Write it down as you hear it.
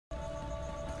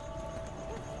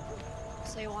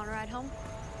So you want to ride home?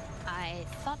 I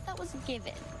thought that was a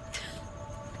given.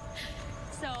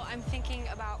 So I'm thinking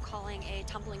about calling a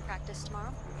tumbling practice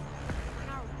tomorrow. On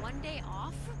our one day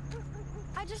off?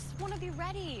 I just want to be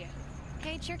ready.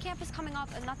 Okay, cheer camp is coming up,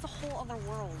 and that's a whole other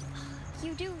world.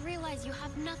 You do realize you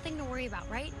have nothing to worry about,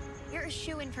 right? You're a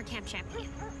shoo-in for camp champion.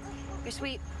 You're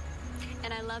sweet,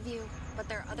 and I love you, but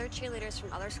there are other cheerleaders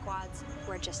from other squads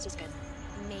who are just as good.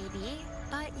 Maybe,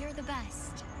 but you're the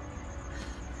best.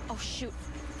 Oh, shoot.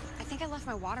 I think I left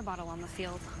my water bottle on the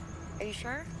field. Are you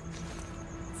sure?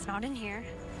 It's not in here.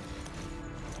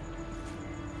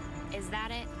 Is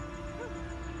that it?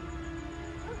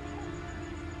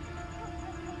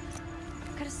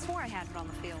 I could have swore I had it on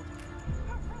the field.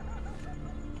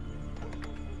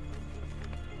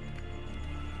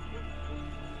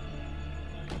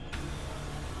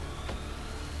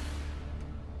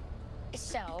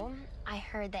 So, I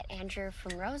heard that Andrew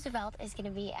from Roosevelt is going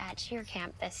to be at cheer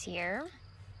camp this year.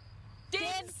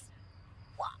 Dibs!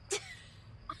 What?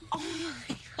 Oh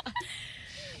my God.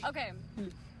 Okay,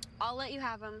 I'll let you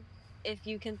have him if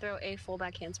you can throw a full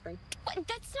back handspring. What?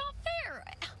 That's not fair.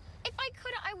 If I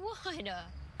could, I would.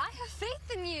 I have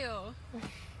faith in you.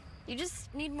 You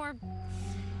just need more...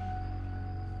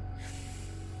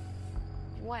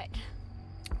 What?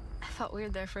 I felt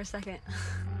weird there for a second.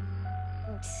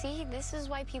 See, this is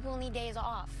why people need days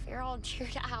off. You're all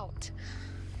cheered out.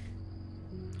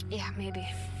 Yeah, maybe.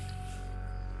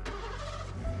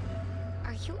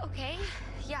 Are you okay?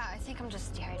 Yeah, I think I'm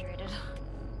just dehydrated.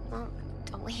 Well,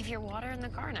 don't leave your water in the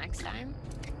car next time.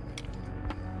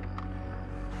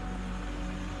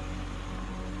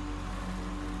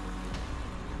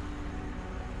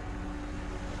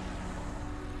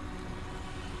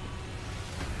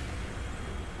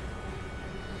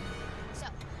 So,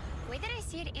 the way that I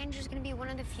see it, Andrew's gonna be one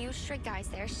of the few straight guys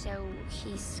there, so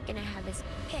he's gonna have his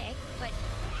pick, but...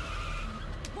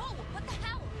 Whoa, what the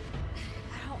hell?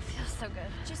 I don't feel so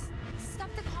good. Just stop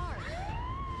the car.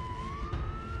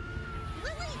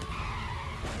 Lily!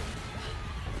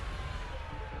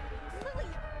 Lily!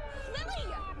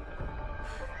 Lily!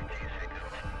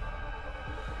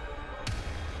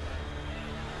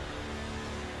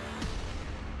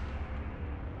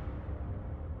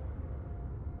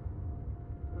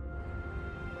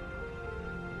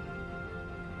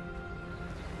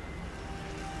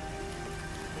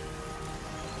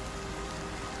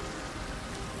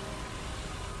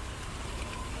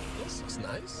 This is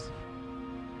nice.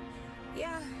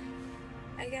 Yeah,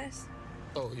 I guess.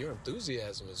 Oh, your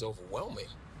enthusiasm is overwhelming.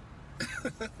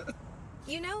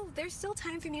 You know, there's still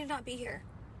time for me to not be here.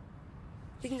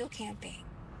 We can go camping.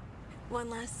 One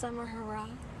last summer hurrah.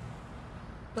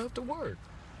 After work.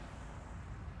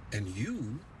 And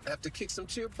you have to kick some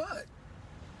cheer butt.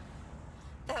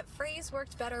 That phrase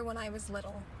worked better when I was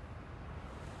little.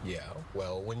 Yeah,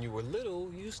 well, when you were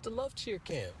little, you used to love cheer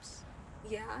camps.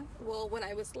 Yeah, well, when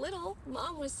I was little,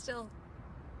 Mom was still...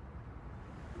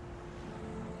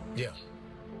 Yeah.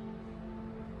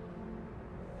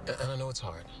 And I know it's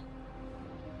hard.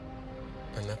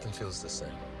 And nothing feels the same.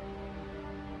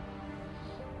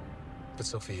 But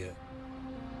Sophia,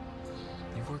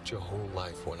 you worked your whole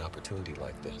life for an opportunity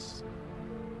like this.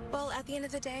 Well, at the end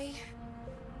of the day,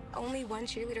 only one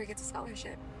cheerleader gets a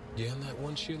scholarship. Yeah, and that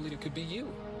one cheerleader could be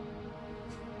you.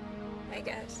 I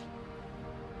guess.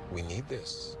 We need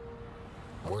this.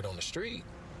 Word on the street.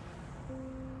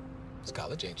 This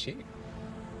college ain't cheap.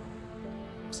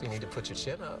 So you need to put your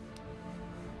chin up,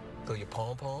 throw your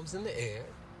pom-poms in the air,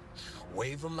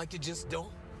 wave them like you just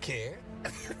don't care.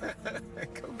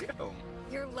 Go get them.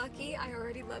 You're lucky I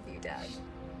already love you, Dad.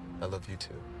 I love you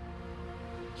too.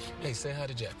 Hey, say hi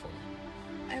to Jack for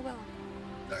me. I will. All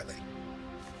right, lady.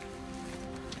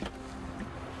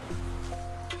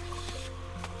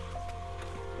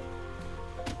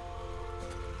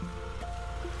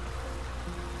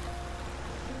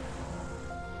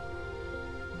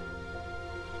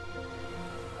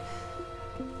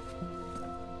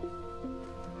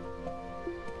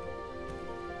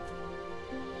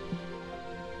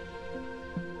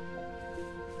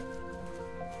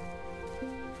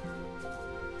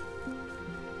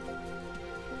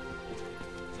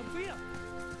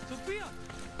 Sophia!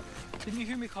 Didn't you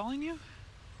hear me calling you?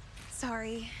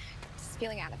 Sorry. Just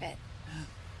feeling out of it.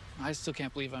 I still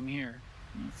can't believe I'm here.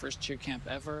 First cheer camp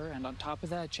ever, and on top of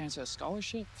that, chance at a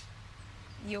scholarship.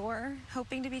 You're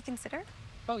hoping to be considered?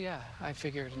 Oh yeah, I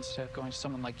figured instead of going to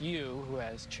someone like you, who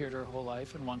has cheered her whole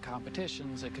life and won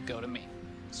competitions, it could go to me.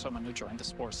 Someone who joined the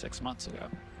sport 6 months ago.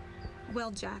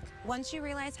 Well, Jack, once you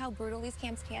realize how brutal these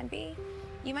camps can be,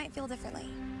 you might feel differently.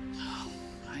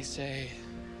 I say,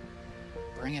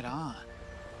 bring it on.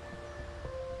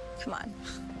 Come on.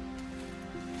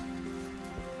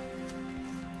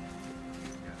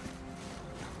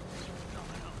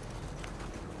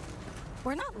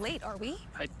 We're not late, are we?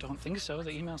 I don't think so. The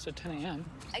email said 10 a.m.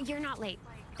 You're not late.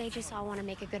 They just all want to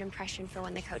make a good impression for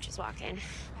when the coaches walk in.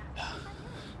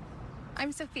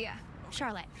 I'm Sophia.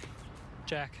 Charlotte,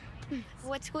 Jack.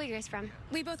 what school are you guys from?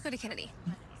 We both go to Kennedy.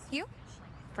 You?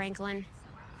 Franklin.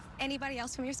 Anybody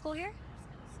else from your school here?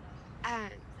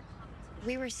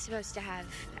 We were supposed to have...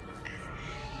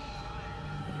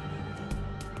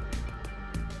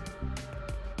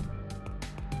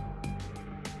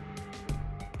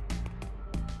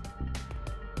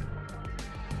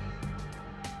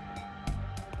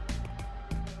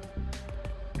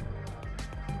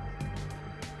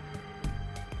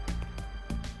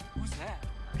 Who's that?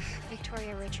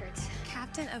 Victoria Richards.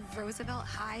 Captain of Roosevelt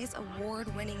High's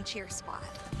award-winning cheer squad.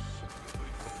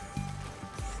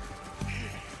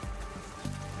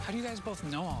 How do you guys both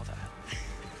know all that?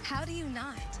 How do you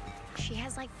not? She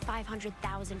has like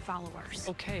 500,000 followers.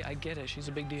 Okay, I get it. She's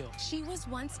a big deal. She was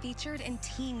once featured in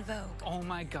Teen Vogue. Oh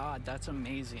my God, that's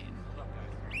amazing.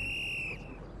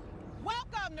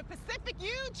 Welcome to Pacific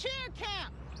U Cheer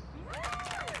Camp.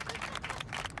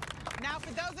 Now,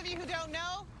 for those of you who don't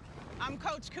know, I'm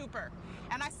Coach Cooper,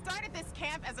 and I started this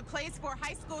camp as a place for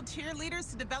high school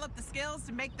cheerleaders to develop the skills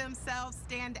to make themselves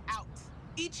stand out.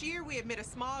 Each year, we admit a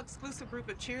small, exclusive group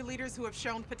of cheerleaders who have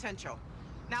shown potential.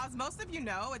 Now, as most of you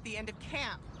know, at the end of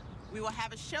camp, we will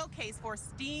have a showcase for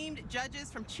esteemed judges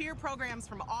from cheer programs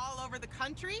from all over the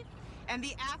country, and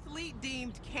the athlete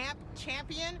deemed camp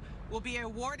champion will be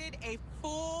awarded a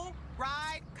full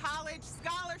ride college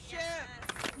scholarship.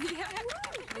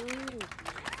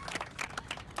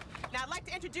 Now, I'd like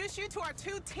to introduce you to our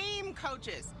two team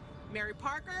coaches, Mary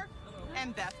Parker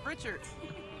and Beth Richards.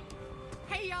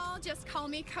 Hey y'all, just call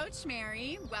me Coach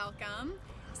Mary. Welcome.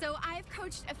 So I've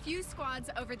coached a few squads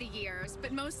over the years,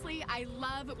 but mostly I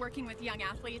love working with young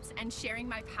athletes and sharing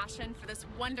my passion for this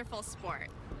wonderful sport.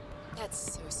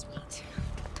 That's so sweet.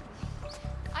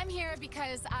 I'm here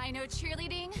because I know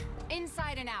cheerleading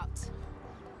inside and out.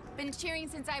 Been cheering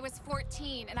since I was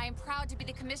 14, and I am proud to be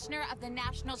the commissioner of the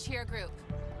National Cheer Group.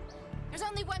 There's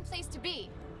only one place to be,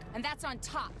 and that's on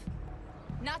top.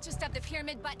 Not just of the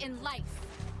pyramid, but in life.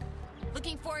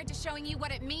 Looking forward to showing you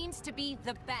what it means to be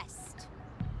the best.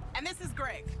 And this is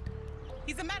Greg.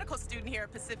 He's a medical student here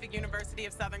at Pacific University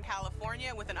of Southern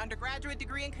California with an undergraduate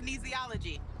degree in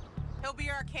kinesiology. He'll be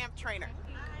our camp trainer.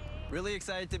 Really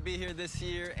excited to be here this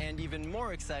year, and even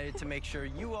more excited to make sure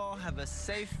you all have a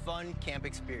safe, fun camp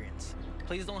experience.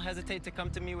 Please don't hesitate to come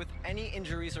to me with any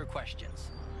injuries or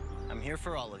questions. I'm here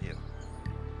for all of you.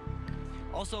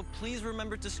 Also, please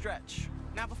remember to stretch.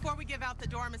 Now, before we give out the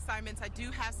dorm assignments, I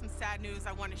do have some sad news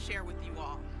I want to share with you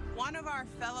all. One of our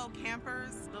fellow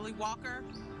campers, Lily Walker,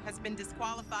 has been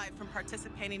disqualified from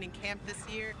participating in camp this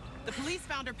year. The police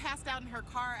found her passed out in her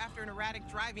car after an erratic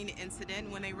driving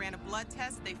incident. When they ran a blood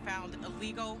test, they found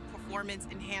illegal performance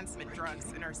enhancement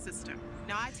drugs in her system.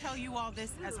 Now, I tell you all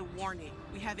this as a warning.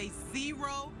 We have a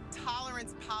zero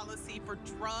tolerance policy for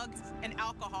drugs and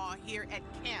alcohol here at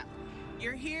camp.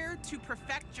 You're here to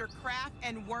perfect your craft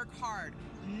and work hard,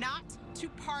 not to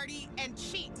party and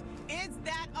cheat. Is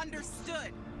that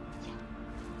understood?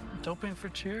 Doping for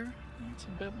cheer? That's a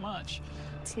bit much.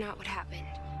 It's not what happened.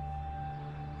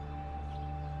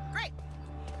 Great.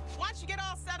 Once you get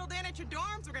all settled in at your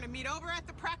dorms, we're going to meet over at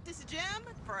the practice gym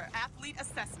for athlete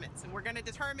assessments, and we're going to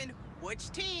determine which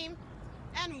team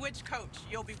and which coach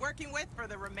you'll be working with for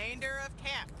the remainder of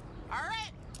camp. All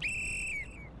right.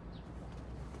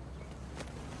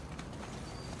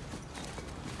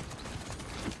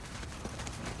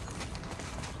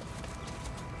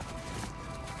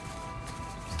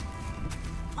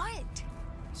 What?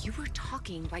 You were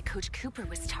talking while Coach Cooper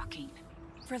was talking.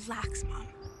 Relax, Mom.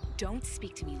 Don't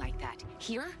speak to me like that.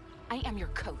 Here, I am your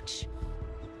coach.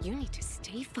 You need to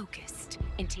stay focused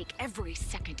and take every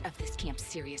second of this camp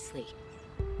seriously.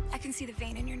 I can see the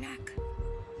vein in your neck.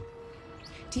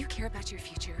 Do you care about your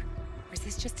future? Or is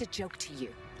this just a joke to you?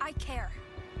 I care.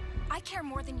 I care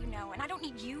more than you know, and I don't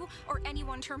need you or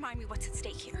anyone to remind me what's at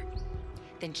stake here.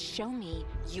 Then show me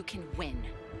you can win.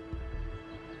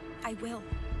 I will.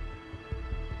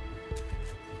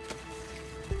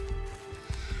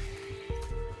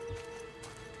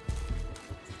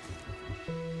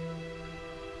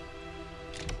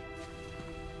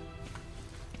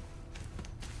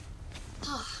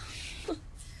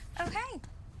 Okay.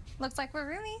 Looks like we're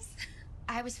roomies.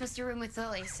 I was supposed to room with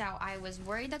Lily, so I was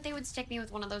worried that they would stick me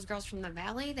with one of those girls from the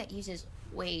valley that uses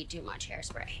way too much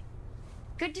hairspray.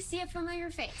 Good to see a familiar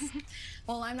face.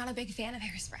 Well, I'm not a big fan of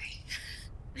hairspray.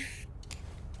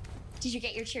 Did you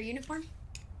get your cheer uniform?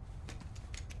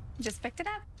 Just picked it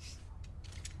up.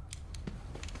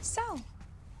 So,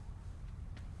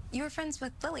 you were friends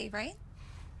with Lily, right?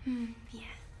 Yeah.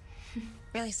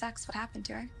 Really sucks what happened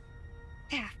to her.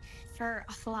 Yeah, for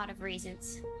a lot of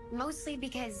reasons. Mostly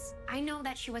because I know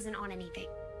that she wasn't on anything.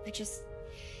 It just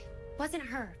wasn't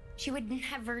her. She would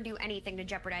never do anything to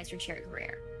jeopardize her cheer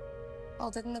career.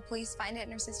 Well, didn't the police find it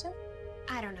in her system?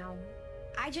 I don't know.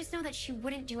 I just know that she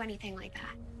wouldn't do anything like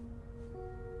that.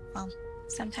 Well,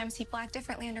 sometimes people act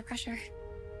differently under pressure.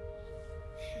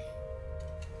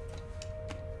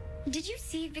 Did you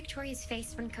see Victoria's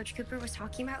face when Coach Cooper was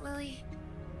talking about Lily?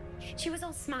 She was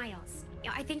all smiles. You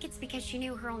know, I think it's because she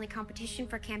knew her only competition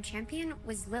for camp champion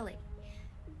was Lily.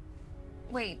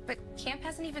 Wait, but camp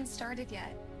hasn't even started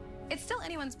yet. It's still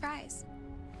anyone's prize.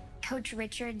 Coach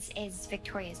Richards is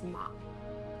Victoria's mom.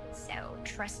 So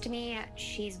trust me,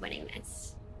 she's winning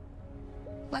this.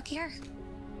 Lucky her.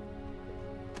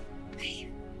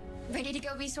 Ready to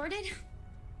go be sorted?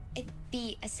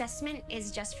 The assessment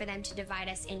is just for them to divide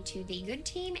us into the good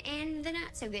team and the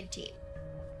not so good team.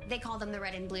 They call them the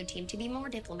red and blue team to be more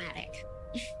diplomatic.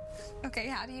 Okay,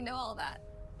 how do you know all that?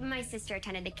 My sister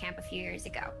attended the camp a few years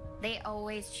ago. They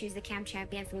always choose the camp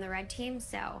champion from the red team,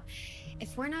 so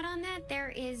if we're not on that, there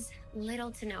is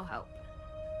little to no hope.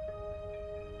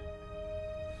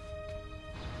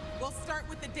 We'll start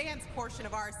with the dance portion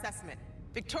of our assessment.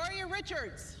 Victoria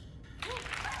Richards.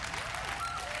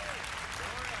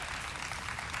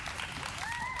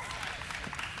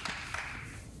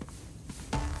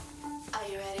 Are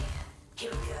you ready?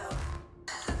 Here we go.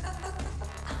 I'm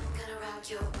gonna rock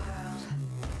your world.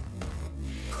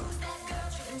 Who's that girl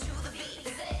tripping to the beat?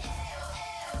 They say, ayo,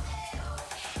 ayo, ayo.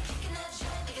 Kicking that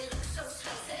joint, make it look so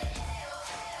sweet. Say, ayo,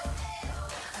 ayo, ayo.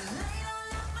 Lay it all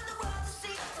out for the world to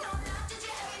see. No, not just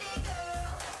your everyday girl.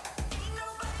 Ain't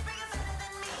nobody bring it better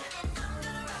than me. And I'm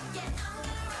gonna rock it, I'm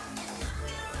gonna rock it, I'm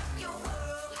gonna rock your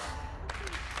world.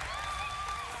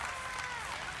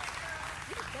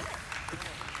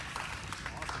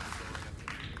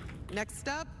 Next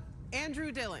up,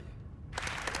 Andrew Dillon.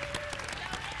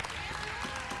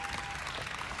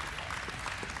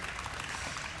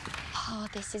 Oh,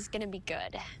 this is gonna be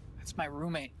good. That's my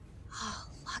roommate. Oh,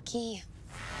 lucky.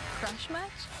 Crush much?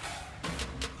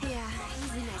 Yeah,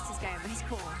 he's the nicest guy, but he's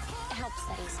cool. It helps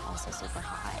that he's also super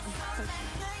hot.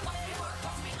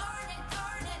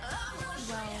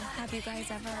 Well, have you guys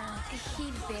ever...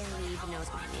 He barely even knows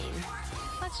my name.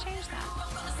 Let's change that.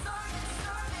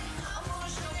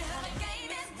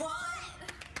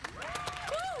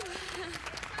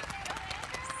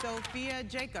 Sophia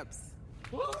Jacobs.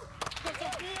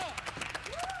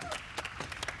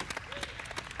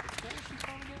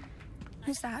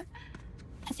 Who's that?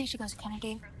 I think she goes to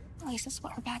Kennedy. At least that's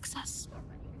what her bag says.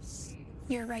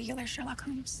 You're a regular Sherlock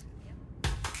Holmes.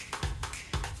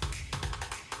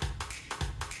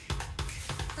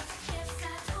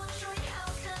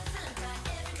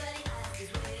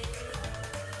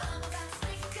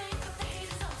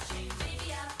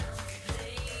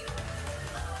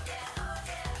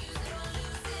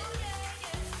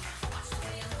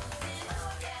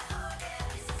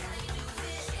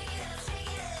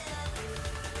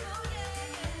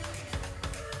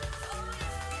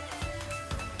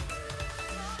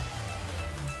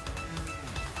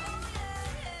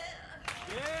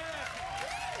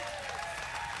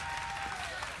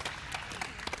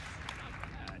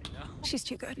 She's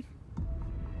too good.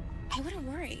 I wouldn't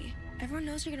worry. Everyone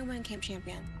knows you're gonna win camp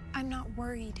champion. I'm not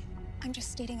worried. I'm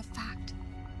just stating a fact.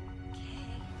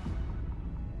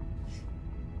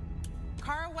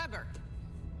 Cara Weber.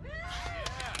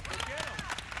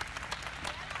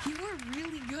 You were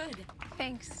really good.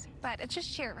 Thanks, but it's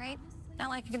just cheer, right? Not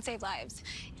like it can save lives.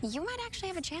 You might actually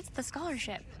have a chance at the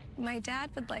scholarship. My dad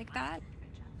would like that.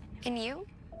 And you?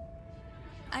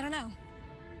 I don't know.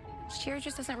 Cheer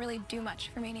just doesn't really do much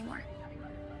for me anymore.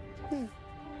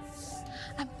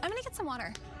 I'm gonna get some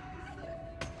water.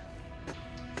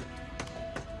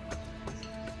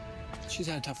 She's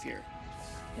had a tough year.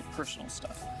 Personal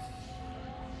stuff.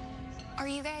 Are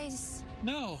you guys...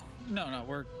 No,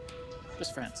 we're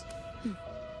just friends.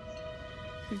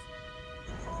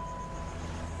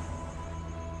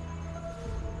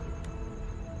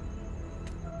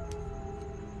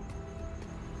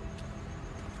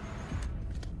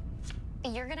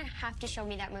 You're gonna have to show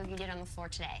me that move you did on the floor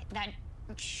today. That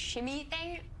shimmy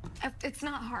thing. It's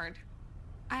not hard.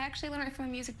 I actually learned it from a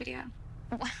music video.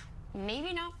 Well,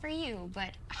 maybe not for you,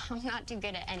 but I'm not too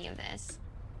good at any of this.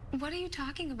 What are you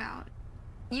talking about?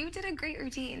 You did a great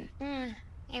routine.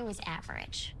 It was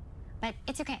average. But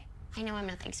it's okay. I know I'm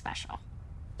nothing special.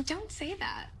 Don't say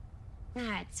that.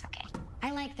 Nah, it's okay.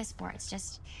 I like the sport. It's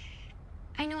just,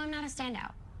 I know I'm not a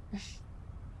standout.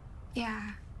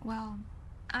 Yeah, well,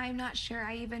 I'm not sure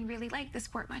I even really like the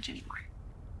sport much anymore.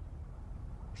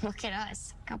 Look at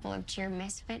us, a couple of cheer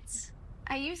misfits.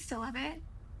 I used to love it,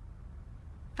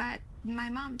 but my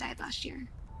mom died last year.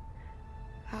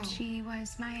 Oh. She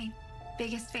was my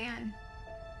biggest fan.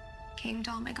 Came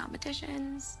to all my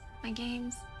competitions, my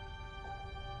games.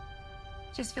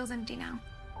 Just feels empty now.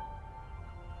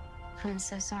 I'm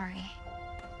so sorry.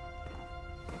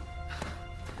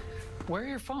 Where are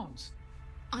your phones?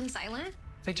 On silent?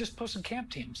 They just posted camp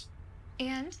teams.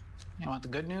 And You want the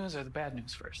good news or the bad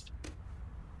news first?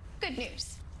 good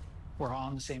news. We're all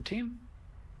on the same team.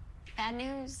 Bad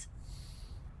news?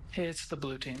 It's the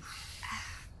blue team.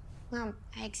 Well,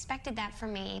 I expected that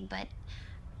from me, but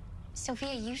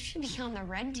Sophia, you should be on the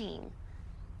red team.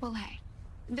 Well, hey,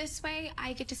 this way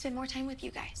I get to spend more time with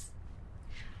you guys.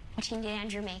 What team did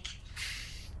Andrew make?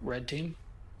 Red team?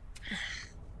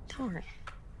 Darn.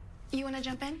 You want to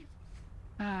jump in?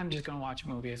 I'm just gonna watch a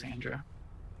movie with Andrew.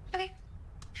 Okay,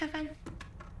 have fun.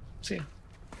 See ya.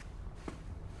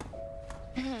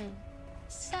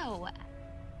 So,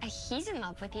 he's in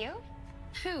love with you?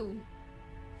 Who?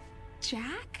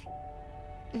 Jack?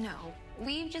 No,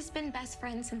 we've just been best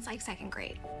friends since like second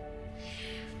grade.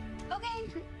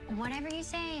 Okay, whatever you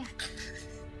say.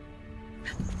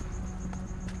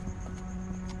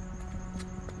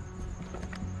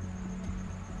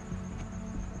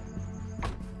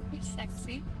 You're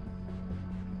sexy.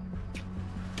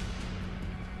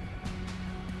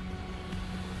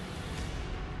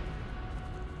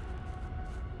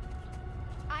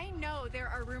 I know there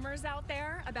are rumors out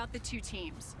there about the two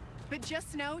teams, but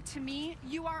just know, to me,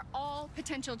 you are all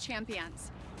potential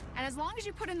champions. And as long as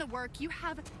you put in the work, you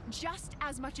have just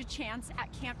as much a chance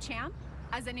at Camp Champ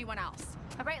as anyone else.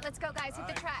 All right, let's go, guys. Hit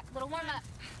the track. Little warm up.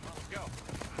 Let's go.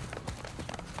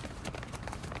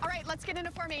 All right, let's get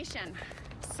into formation.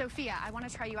 Sophia, I want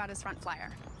to try you out as front flyer.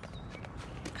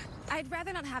 I'd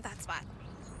rather not have that spot.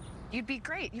 You'd be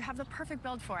great. You have the perfect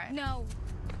build for it. No.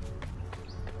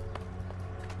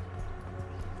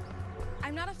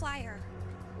 I'm not a flyer.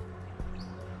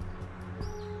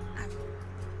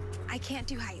 I can't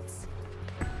do heights.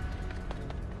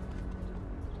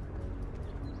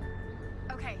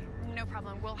 Okay, no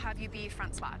problem. We'll have you be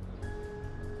front slot.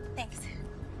 Thanks.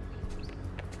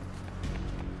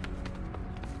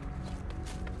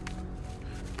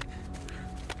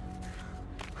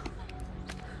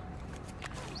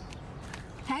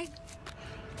 Hey.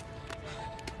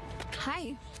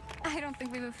 Hi. I don't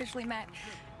think we've officially met.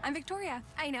 I'm Victoria.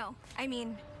 I know. I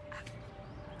mean,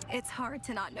 it's hard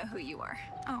to not know who you are.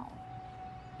 Oh,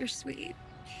 you're sweet.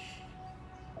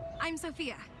 I'm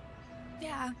Sophia.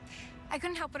 Yeah, I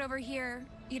couldn't help but overhear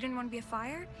you didn't want to be a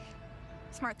flyer.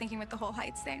 Smart thinking with the whole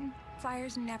heights thing.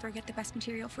 Flyers never get the best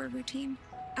material for a routine.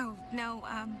 Oh, no,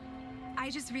 I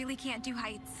just really can't do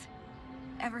heights.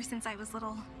 Ever since I was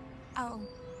little. Oh,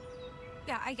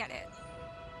 yeah, I get it.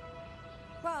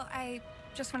 Well, I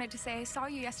just wanted to say I saw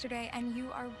you yesterday and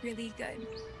you are really good.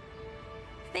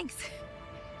 Thanks.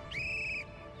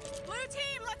 Blue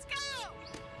team, let's go!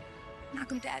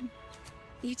 Knock 'em dead.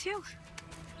 You too.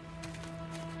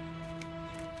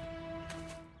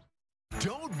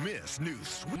 Don't miss new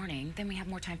Morning, then we have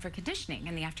more time for conditioning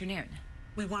in the afternoon.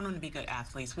 We want them to be good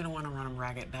athletes. We don't want to run them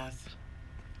ragged, Beth.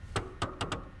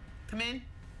 Come in.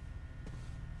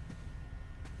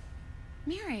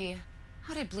 Mary,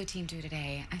 how did Blue Team do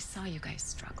today? I saw you guys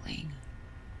struggling.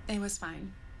 It was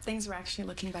fine. Things were actually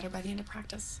looking better by the end of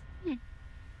practice.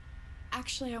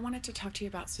 Actually, I wanted to talk to you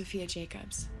about Sophia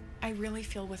Jacobs. I really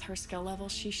feel with her skill level,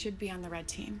 she should be on the red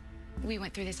team. We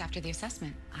went through this after the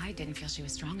assessment. I didn't feel she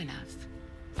was strong enough.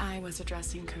 I was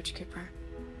addressing Coach Cooper.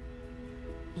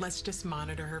 Let's just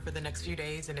monitor her for the next few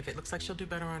days, and if it looks like she'll do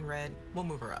better on red, we'll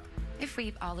move her up. If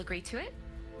we all agree to it?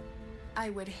 I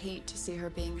would hate to see her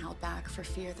being held back for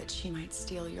fear that she might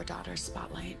steal your daughter's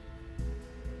spotlight.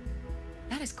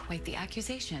 That is quite the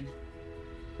accusation.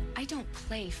 I don't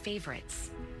play favorites.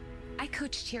 I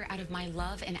coach cheer out of my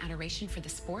love and adoration for the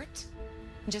sport.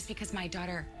 Just because my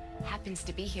daughter happens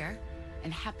to be here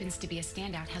and happens to be a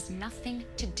standout has nothing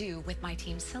to do with my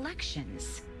team's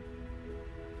selections.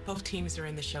 Both teams are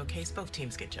in the showcase. Both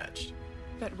teams get judged.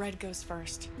 But red goes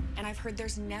first, and I've heard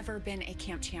there's never been a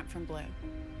camp champ from blue.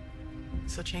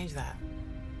 So change that.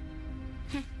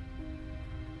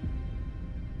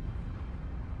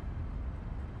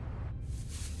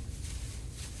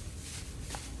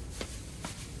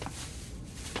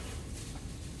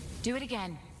 Do it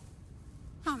again.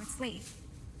 Mom, it's late.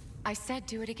 I said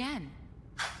do it again.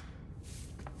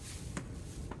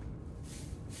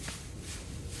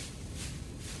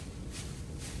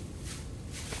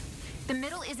 The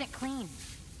middle isn't clean.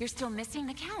 You're still missing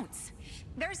the counts.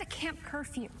 There's a camp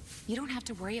curfew. You don't have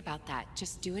to worry about that.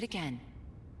 Just do it again.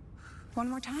 One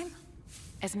more time?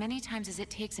 As many times as it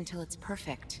takes until it's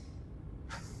perfect.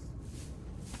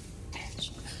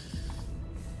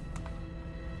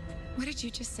 What did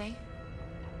you just say?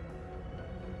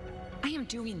 I am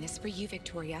doing this for you,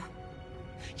 Victoria.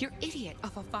 Your idiot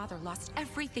of a father lost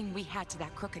everything we had to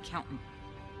that crook accountant.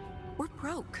 We're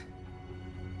broke.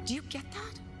 Do you get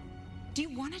that? Do you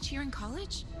want to cheer in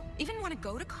college? Even want to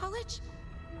go to college?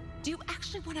 Do you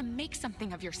actually want to make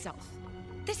something of yourself?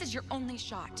 This is your only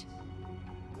shot.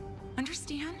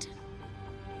 Understand?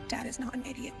 Dad is not an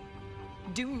idiot.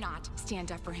 Do not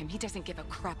stand up for him. He doesn't give a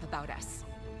crap about us.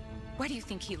 Why do you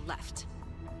think he left?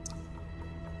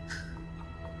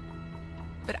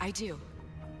 But I do.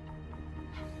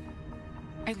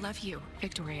 I love you,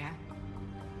 Victoria.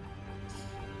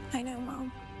 I know,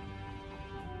 Mom.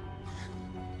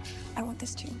 I want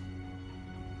this too.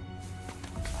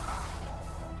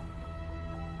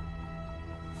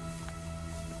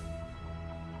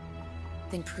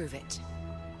 Then prove it.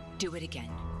 Do it again.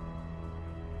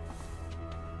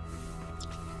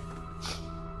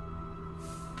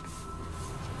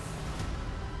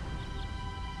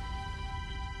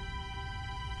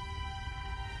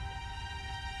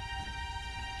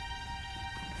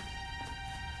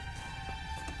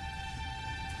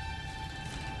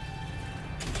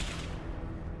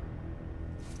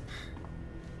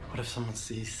 What if someone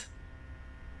sees?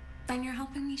 Then you're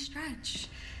helping me stretch.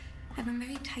 I've been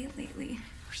very tight lately.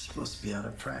 We're supposed to be out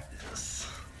of practice.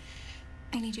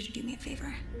 I need you to do me a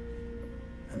favor.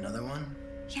 Another one?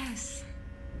 Yes.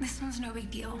 This one's no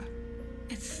big deal.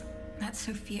 It's that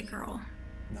Sophia girl.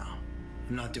 No,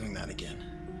 I'm not doing that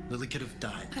again. Lily could have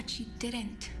died. But she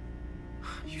didn't.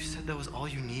 You said that was all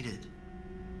you needed.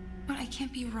 But I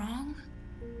can't be wrong.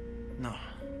 No,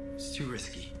 it's too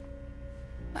risky.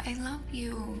 But I love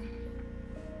you.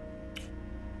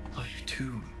 Love you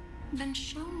too. Then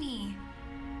show me.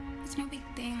 It's no big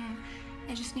thing.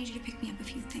 I just need you to pick me up a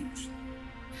few things.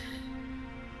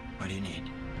 What do you need?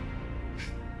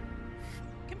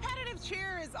 Competitive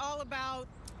cheer is all about,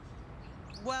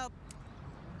 well,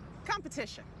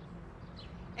 competition.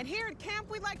 And here at camp,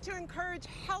 we like to encourage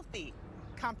healthy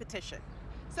competition.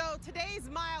 So today's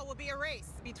mile will be a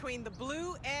race between the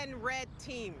blue and red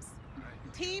teams.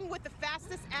 The team with the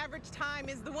fastest average time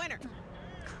is the winner.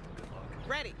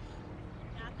 Ready?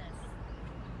 Got this.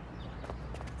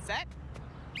 Set.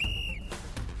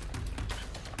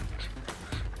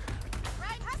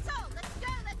 Right, hustle! Let's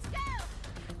go, let's go!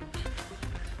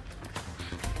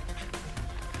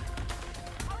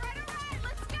 All right,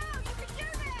 let's go! You can do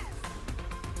this!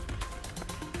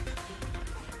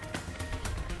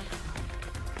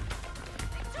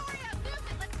 Victoria, move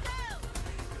it, let's go!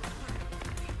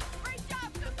 Great job,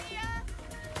 Sophia!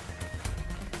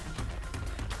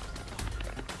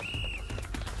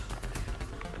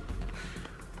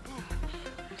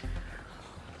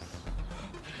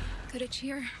 Good at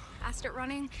cheer, fast at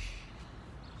running.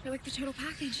 You're like the total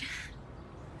package.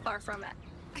 Far from it.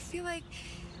 I feel like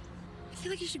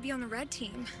you should be on the red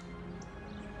team.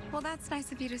 Well, that's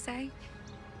nice of you to say.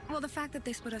 Well, the fact that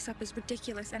they split us up is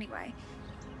ridiculous anyway.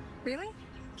 Really?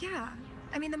 Yeah.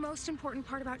 I mean, the most important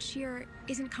part about cheer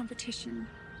isn't competition.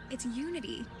 It's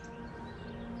unity.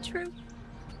 True.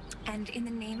 And in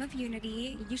the name of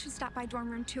unity, you should stop by dorm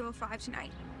room 205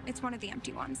 tonight. It's one of the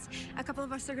empty ones. A couple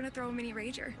of us are gonna throw a mini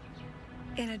rager.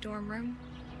 In a dorm room.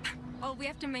 Well, we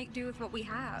have to make do with what we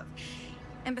have.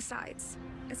 And besides,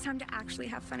 it's time to actually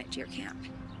have fun at cheer camp.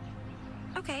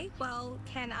 Okay, well,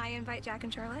 can I invite Jack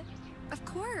and Charlotte? Of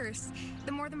course.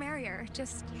 The more the merrier.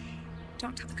 Just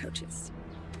don't tell the coaches.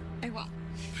 I won't.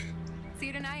 See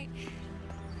you tonight.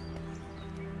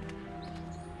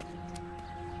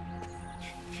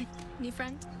 New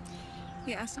friend?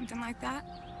 Yeah, something like that.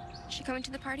 She coming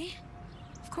to the party?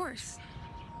 Of course.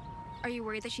 Are you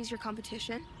worried that she's your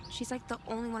competition? She's like the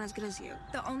only one as good as you.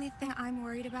 The only thing I'm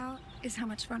worried about is how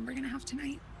much fun we're gonna have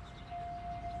tonight.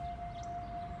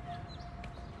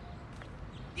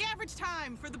 The average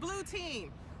time for the blue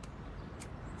team,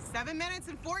 7 minutes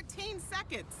and 14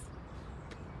 seconds.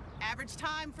 Average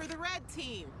time for the red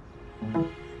team,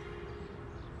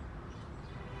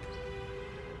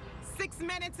 6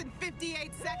 minutes and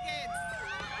 58 seconds.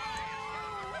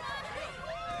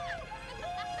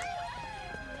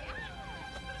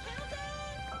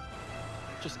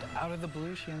 Just out of the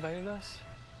blue, she invited us.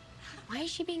 Why is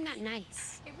she being that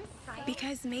nice?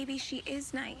 Because maybe she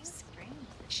is nice.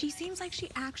 She seems like she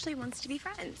actually wants to be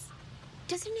friends.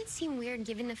 Doesn't it seem weird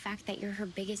given the fact that you're her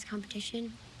biggest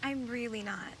competition? I'm really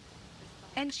not.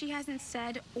 And she hasn't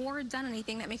said or done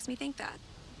anything that makes me think that.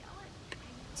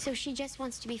 So she just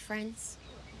wants to be friends?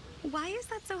 Why is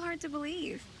that so hard to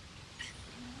believe?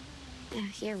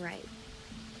 You're right.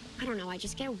 I don't know, I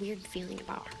just get a weird feeling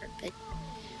about her, but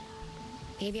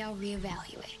maybe I'll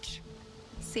reevaluate.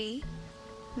 See?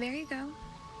 There you go.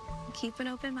 Keep an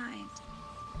open mind.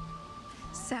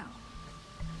 So,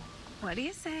 what do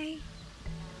you say?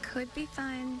 Could be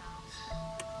fun.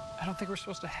 I don't think we're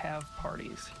supposed to have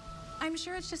parties. I'm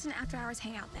sure it's just an after-hours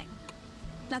hangout thing.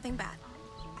 Nothing bad.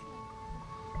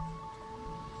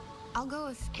 I'll go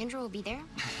if Andrew will be there.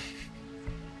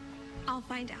 I'll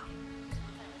find out.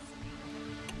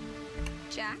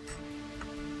 Jack?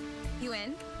 You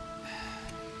in?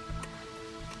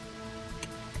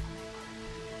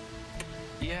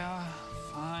 Yeah,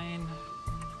 fine.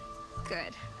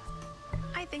 Good.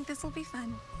 I think this will be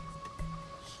fun.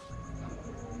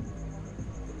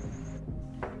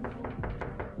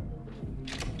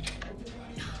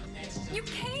 You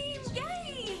came!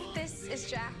 Yay! This is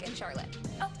Jack and Charlotte.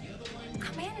 Oh,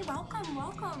 come in. Welcome,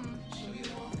 welcome.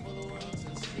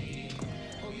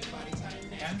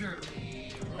 Andrew,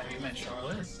 have you met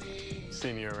Charlotte?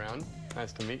 Seen you around.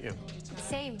 Nice to meet you.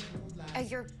 Same.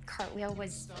 Your cartwheel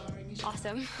was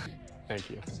awesome. Thank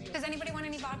you. Does anybody want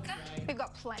any vodka? We've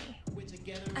got plenty.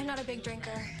 I'm not a big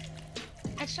drinker.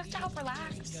 It's just to help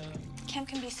relax. Camp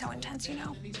can be so intense, you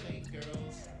know.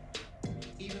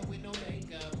 You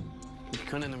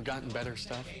couldn't have gotten better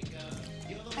stuff.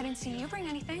 I didn't see you bring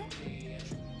anything.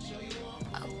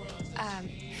 Oh,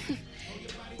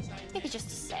 maybe just a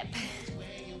sip.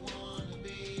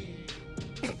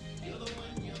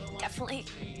 Definitely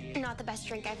not the best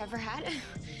drink I've ever had.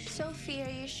 Sophie, are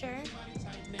you sure?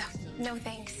 No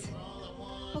thanks.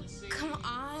 Well, come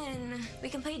on. We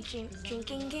can play a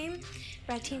drinking game.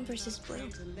 Red team versus blue.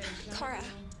 Cara,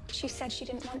 she said she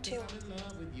didn't want to.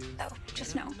 Oh,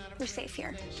 just know, we're safe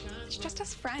here. It's just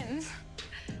us friends.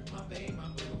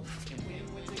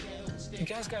 You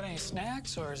guys got any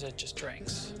snacks, or is it just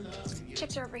drinks?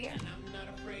 Chips are over here.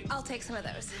 I'll take some of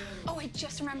those. Oh, I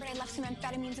just remembered I left some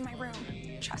amphetamines in my room.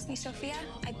 Trust me, Sophia,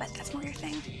 I bet that's more your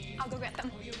thing. I'll go get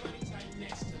them.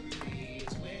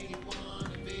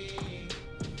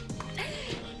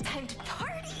 Time to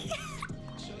party!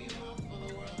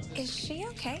 Is she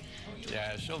okay?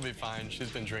 Yeah, she'll be fine. She's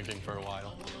been drinking for a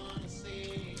while.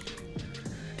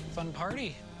 Fun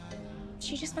party.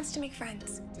 She just wants to make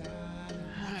friends.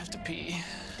 I have to pee.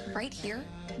 Right here?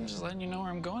 I'm just letting you know where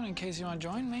I'm going in case you want to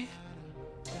join me.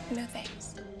 No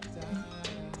thanks.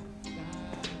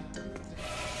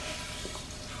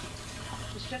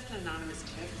 It's just an anonymous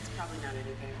tip. It's probably not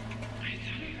anything. I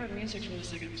thought I heard music from the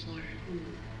second floor.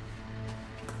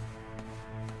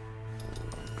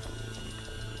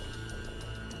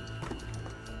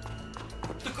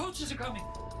 The coaches are coming.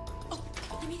 Oh,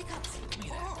 give me the cups. Give me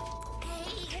that.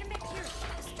 Hey, get him back here.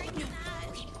 Straighten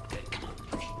that. Come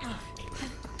on.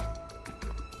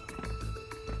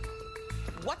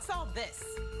 What's all this?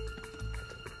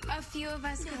 A few of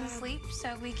us couldn't sleep,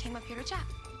 so we came up here to chat.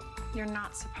 You're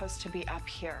not supposed to be up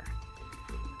here.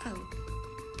 Oh.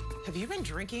 Have you been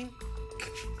drinking?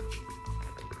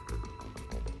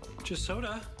 Just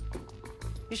soda.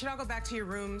 You should all go back to your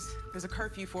rooms. There's a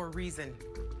curfew for a reason.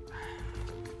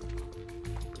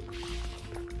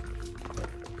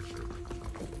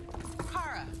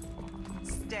 Cara,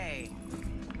 stay.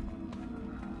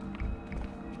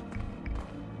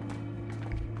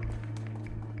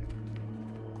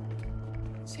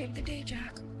 Save the day,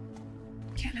 Jack.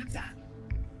 Can't have that.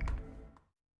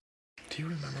 Do you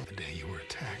remember the day you were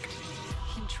attacked?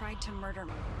 He tried to murder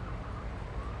me.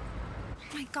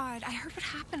 Oh my God, I heard what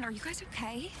happened. Are you guys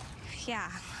okay?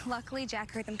 Yeah, luckily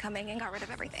Jack heard them coming and got rid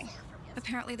of everything.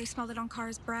 Apparently they smelled it on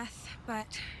Cara's breath,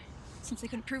 but since they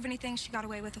couldn't prove anything, she got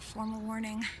away with a formal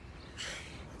warning.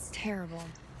 It's terrible.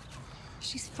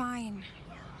 She's fine.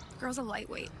 The girl's a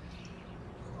lightweight.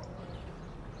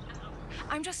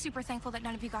 I'm just super thankful that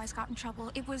none of you guys got in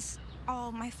trouble. It was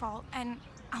all my fault, and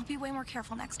I'll be way more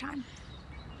careful next time.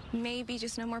 Maybe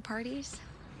just no more parties?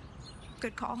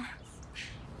 Good call.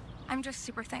 I'm just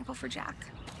super thankful for Jack.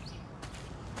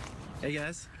 Hey,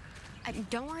 guys.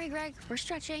 Don't worry, Greg. We're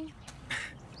stretching.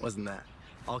 Wasn't that?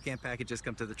 All camp packages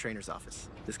come to the trainer's office.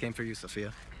 This came for you,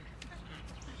 Sophia.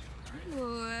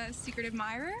 Ooh, a secret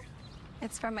admirer?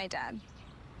 It's from my dad.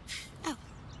 Oh.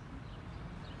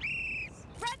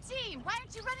 Red team, why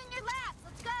aren't you running your laps?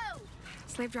 Let's go!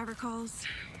 Slave driver calls.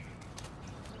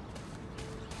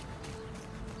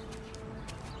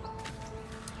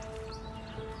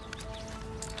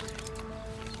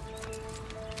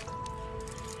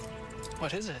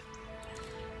 What is it?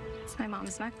 It's my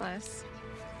mom's necklace.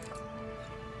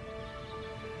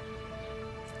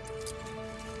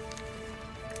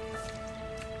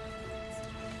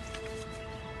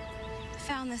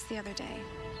 Found this the other day.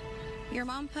 Your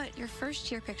mom put your first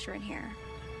cheer picture in here.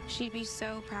 She'd be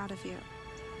so proud of you.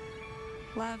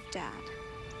 Love, Dad.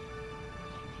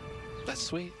 That's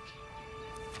sweet.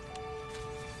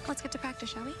 Let's get to practice,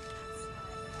 shall we?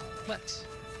 Let's.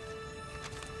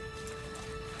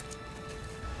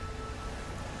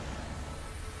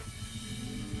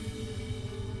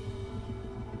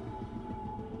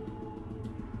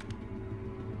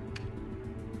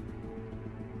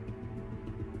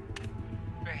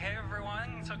 Hey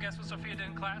everyone, so guess what Sophia did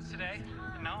in class today?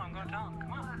 No, I'm gonna tell him.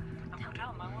 Come on. I'm gonna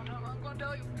tell him. I'm gonna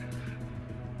tell you.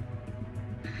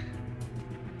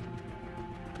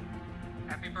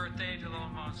 Happy birthday to the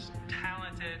most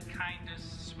talented,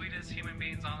 kindest, sweetest human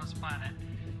beings on this planet.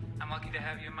 I'm lucky to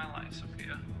have you in my life,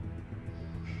 Sophia.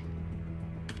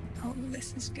 Oh,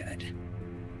 this is good.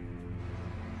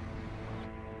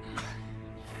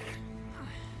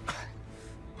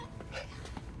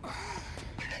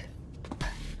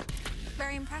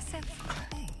 Very impressive.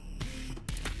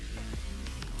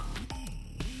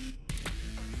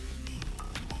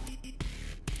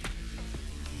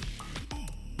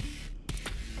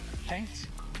 Thanks.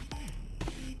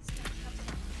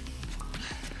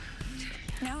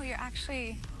 No, you're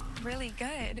actually really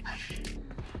good.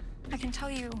 I can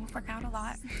tell you work out a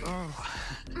lot. Oh.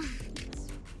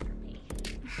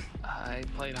 I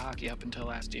played hockey up until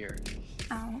last year.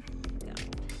 Oh.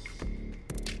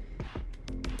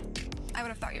 I would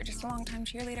have thought you were just a long-time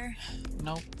cheerleader.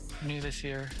 Nope, new this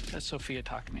year. Sophia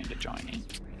talked me into joining.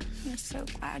 I'm so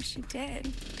glad she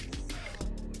did.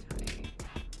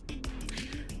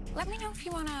 Let me know if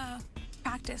you want to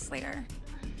practice later.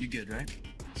 You good, right?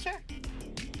 Sure.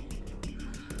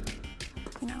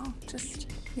 You know,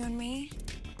 just you and me.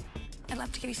 I'd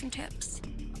love to give you some tips.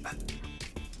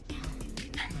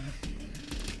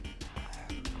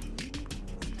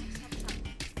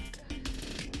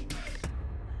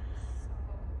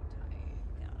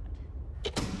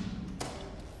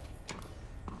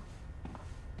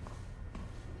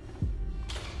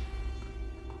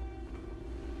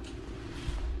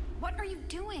 What are you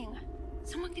doing?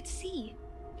 Someone could see.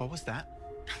 What was that?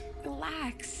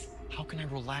 Relax. How can I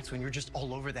relax when you're just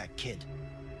all over that kid?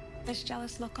 This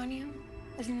jealous look on you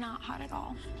is not hot at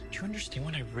all. Do you understand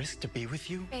what I risked to be with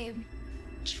you? Babe,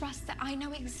 trust that I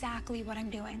know exactly what I'm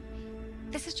doing.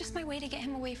 This is just my way to get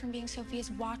him away from being Sophia's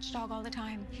watchdog all the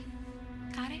time.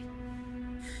 Got it?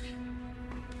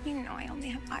 You know I only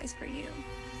have eyes for you.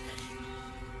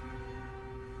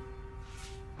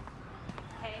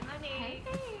 Hey, Monique.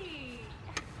 Hey.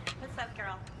 What's up,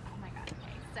 girl? Oh my God.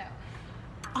 Okay, so.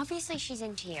 Obviously, she's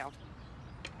into you.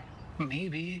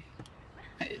 Maybe.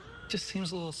 It just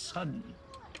seems a little sudden.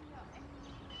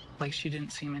 Like she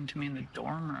didn't seem into me in the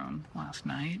dorm room last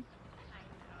night.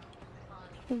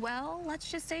 Well,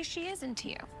 let's just say she is into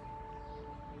you.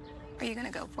 Are you gonna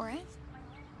go for it?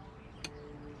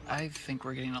 I think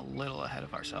we're getting a little ahead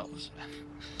of ourselves.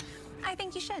 I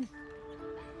think you should.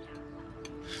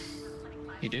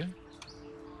 You do?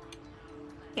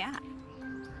 Yeah.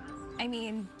 I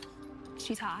mean,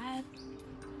 she's hot.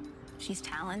 She's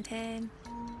talented,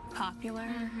 popular.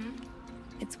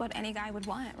 It's what any guy would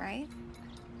want, right?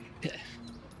 Yeah.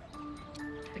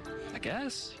 I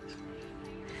guess.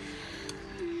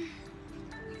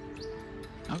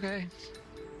 Okay.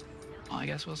 Well, I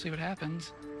guess we'll see what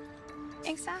happens.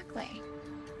 Exactly.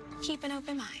 Keep an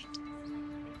open mind.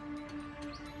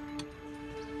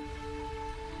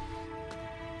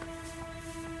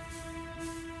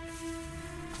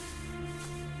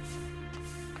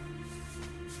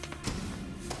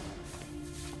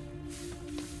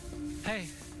 Hey.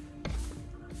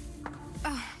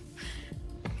 Oh,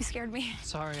 you scared me.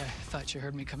 Sorry, I thought you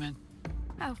heard me come in.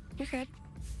 Oh, you're good.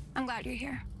 I'm glad you're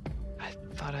here. I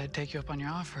thought I'd take you up on your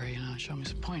offer, show me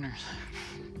some pointers.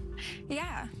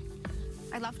 Yeah,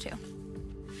 I'd love to.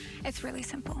 It's really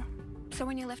simple. So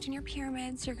when you lift in your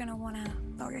pyramids, you're gonna wanna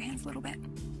lower your hands a little bit.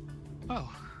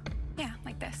 Oh. Yeah,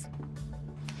 like this.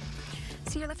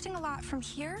 So you're lifting a lot from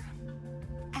here,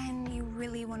 and you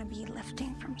really wanna be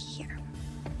lifting from here.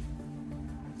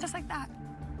 Just like that.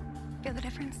 Feel the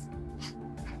difference?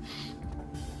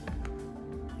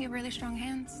 You have really strong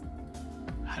hands.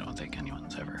 I don't think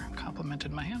anyone's ever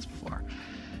complimented my hands before.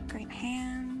 Great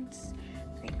hands,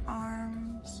 great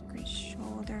arms, great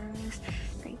shoulders,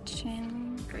 great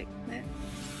chin, great lip.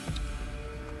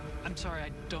 I'm sorry,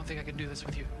 I don't think I can do this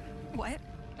with you. What?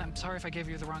 I'm sorry if I gave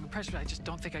you the wrong impression. I just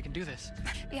don't think I can do this.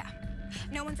 Yeah,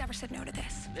 no one's ever said no to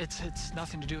this. It's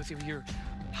nothing to do with you. You're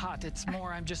hot. It's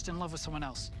more I'm just in love with someone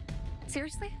else.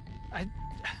 Seriously?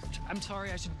 I'm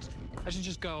sorry. I should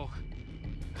just go.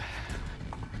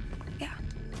 Yeah.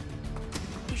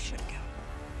 You should go.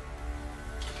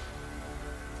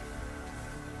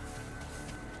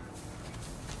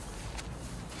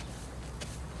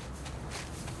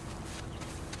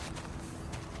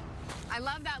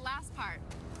 love that last part.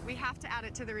 We have to add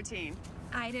it to the routine.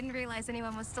 I didn't realize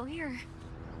anyone was still here.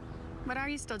 What are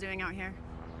you still doing out here?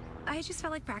 I just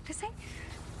felt like practicing.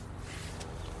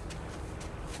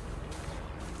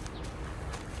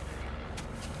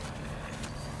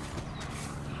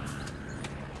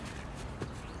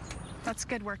 That's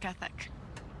good work ethic.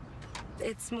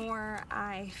 It's more,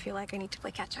 I feel like I need to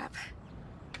play catch up.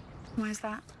 Why is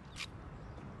that?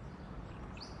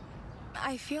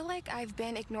 I feel like I've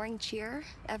been ignoring cheer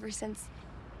ever since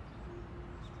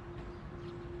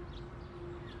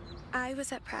I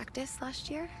was at practice last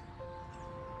year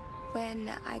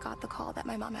when I got the call that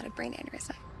my mom had a brain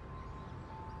aneurysm.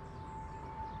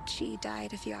 She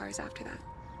died a few hours after that.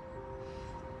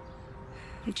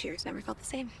 And cheers never felt the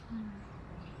same.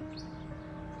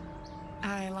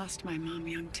 I lost my mom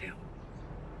young, too.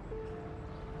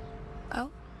 Oh?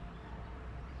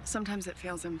 Sometimes it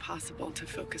feels impossible to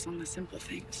focus on the simple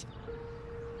things.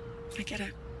 I get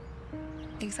it.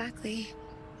 Exactly.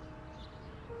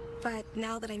 But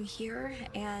now that I'm here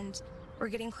and we're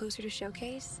getting closer to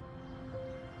showcase,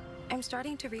 I'm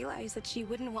starting to realize that she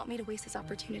wouldn't want me to waste this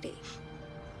opportunity.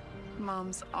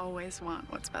 Moms always want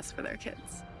what's best for their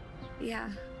kids. Yeah.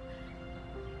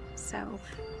 So,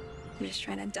 I'm just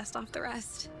trying to dust off the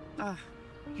rest. Ugh,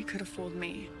 you could have fooled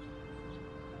me.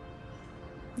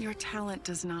 Your talent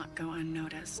does not go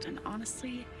unnoticed, and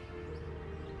honestly,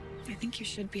 I think you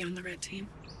should be on the red team.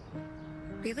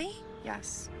 Really?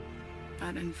 Yes.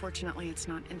 But unfortunately, it's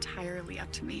not entirely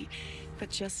up to me. But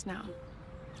just know,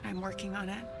 I'm working on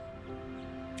it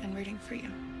and rooting for you.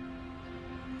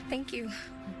 Thank you.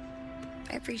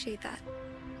 I appreciate that.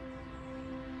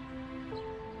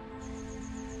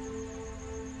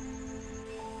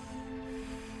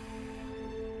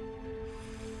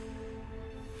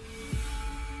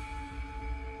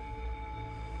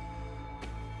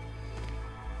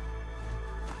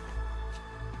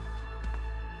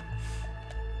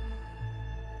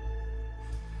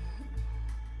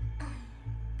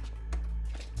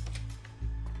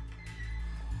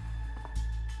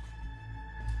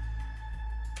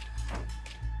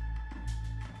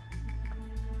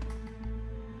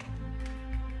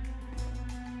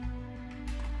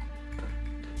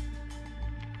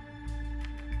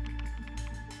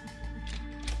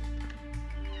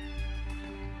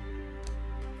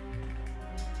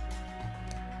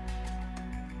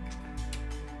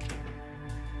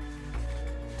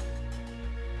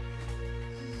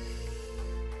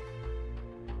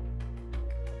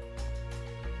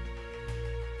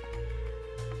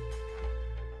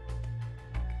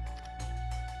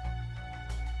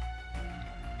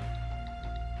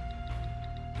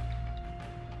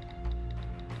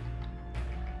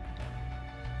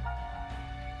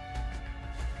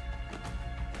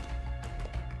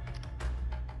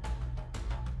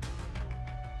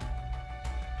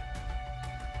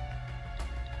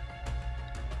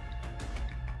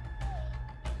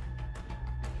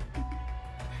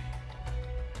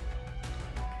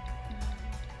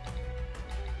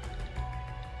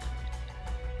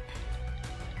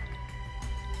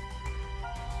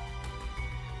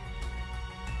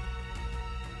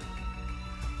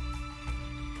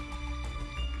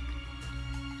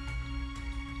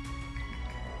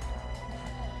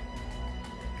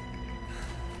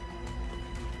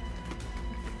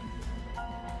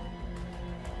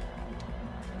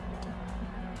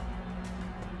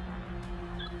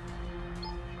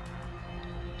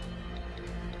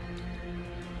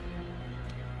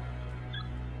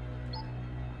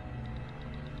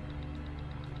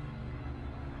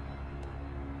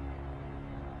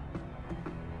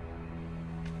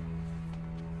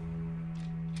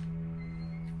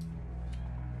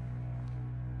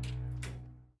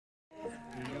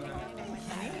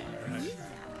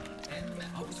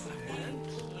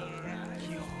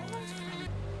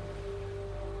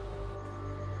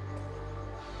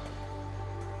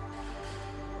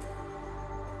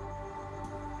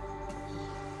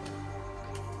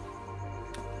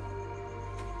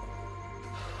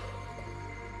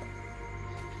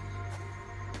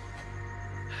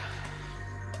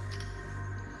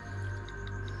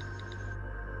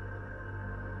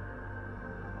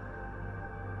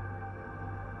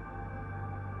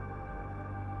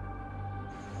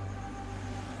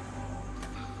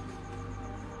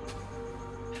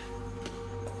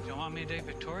 Want me to date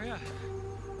Victoria?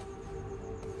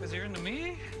 Because you're into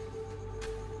me?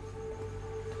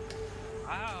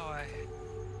 Wow, I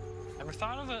never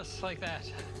thought of us like that.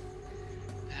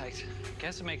 I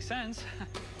guess it makes sense.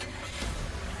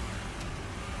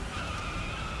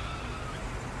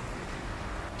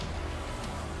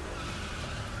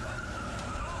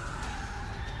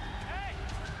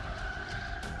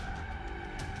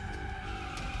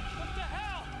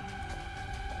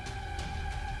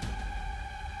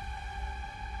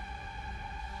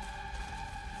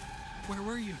 Where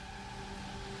were you?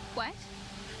 What?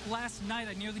 Last night,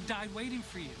 I nearly died waiting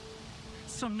for you.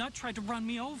 Some nut tried to run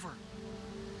me over.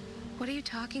 What are you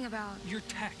talking about? Your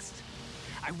text.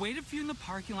 I waited for you in the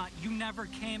parking lot. You never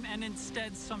came, and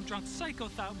instead, some drunk psycho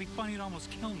thought it would be funny to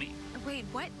almost kill me. Wait,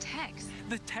 what text?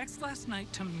 The text last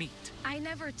night to meet. I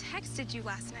never texted you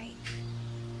last night.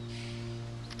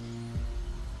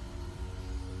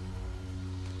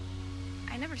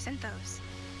 I never sent those.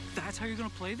 That's how you're gonna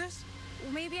play this?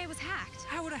 Well, maybe I was hacked.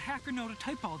 How would a hacker know to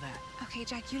type all that? Okay,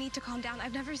 Jack, you need to calm down.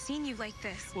 I've never seen you like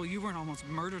this. Well, you weren't almost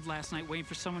murdered last night waiting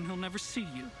for someone who'll never see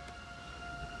you.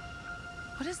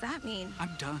 What does that mean?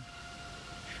 I'm done.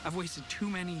 I've wasted too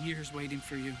many years waiting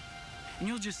for you. And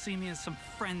you'll just see me as some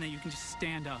friend that you can just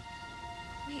stand up.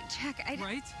 Wait, Jack,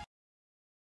 Right?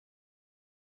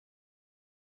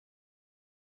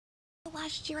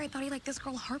 Last year, I thought he liked this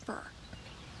girl, Harper.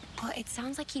 Well, it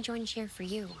sounds like he joined cheer for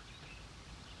you.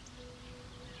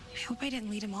 I hope I didn't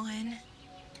lead him on.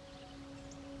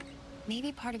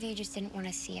 Maybe part of you just didn't want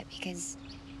to see it because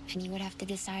then you would have to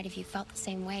decide if you felt the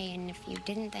same way, and if you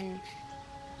didn't, then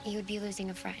you would be losing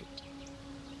a friend.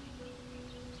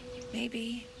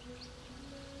 Maybe.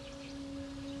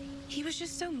 He was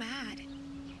just so mad.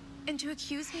 And to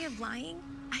accuse me of lying,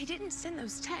 I didn't send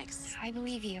those texts. I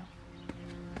believe you.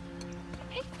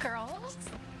 Hey, girls.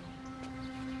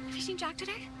 Have you seen Jack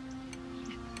today?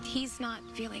 He's not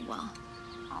feeling well.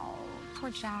 Oh, poor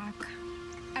Jack.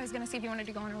 I was gonna see if you wanted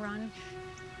to go on a run.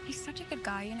 He's such a good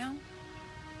guy, you know?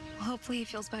 Well, hopefully he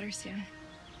feels better soon.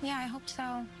 Yeah, I hope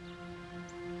so.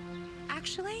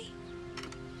 Actually,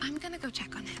 I'm gonna go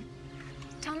check on him.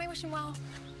 Tell him I wish him well.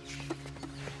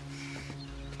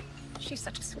 She's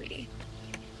such a sweetie.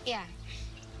 Yeah,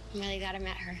 I'm really glad I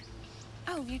met her.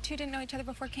 Oh, you two didn't know each other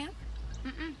before camp?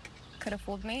 Mm-mm. Could have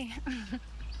fooled me.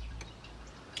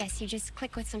 Guess you just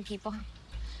click with some people.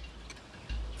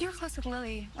 You were close with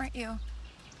Lily, weren't you?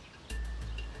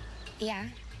 Yeah.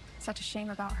 Such a shame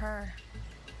about her.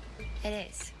 It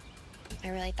is. I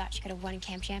really thought she could have won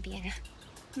camp champion.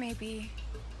 Maybe.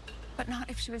 But not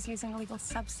if she was using illegal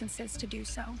substances to do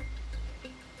so.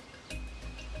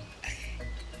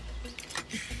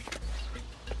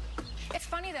 It's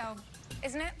funny, though,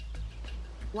 isn't it?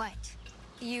 What?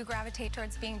 You gravitate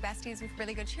towards being besties with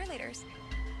really good cheerleaders.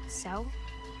 So?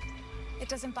 It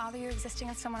doesn't bother you existing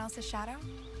in someone else's shadow?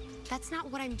 That's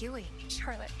not what I'm doing.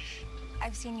 Charlotte,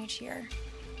 I've seen you cheer.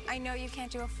 I know you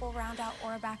can't do a full round out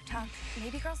or a back tuck.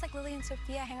 Maybe girls like Lily and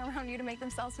Sophia hang around you to make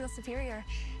themselves feel superior.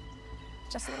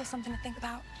 Just a little something to think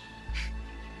about.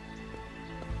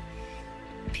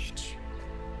 Bitch.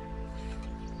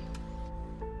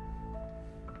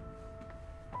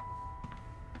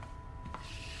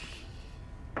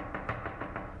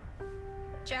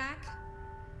 Jack?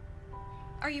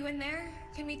 Are you in there?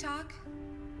 Can we talk?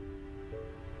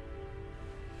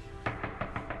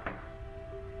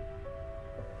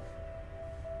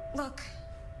 Look,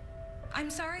 I'm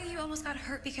sorry you almost got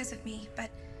hurt because of me,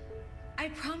 but I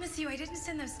promise you I didn't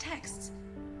send those texts.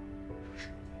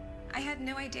 I had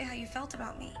no idea how you felt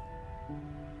about me.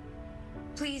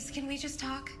 Please, can we just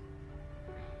talk?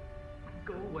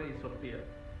 Go away, Sophia.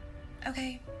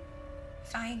 Okay,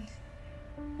 fine.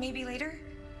 Maybe later?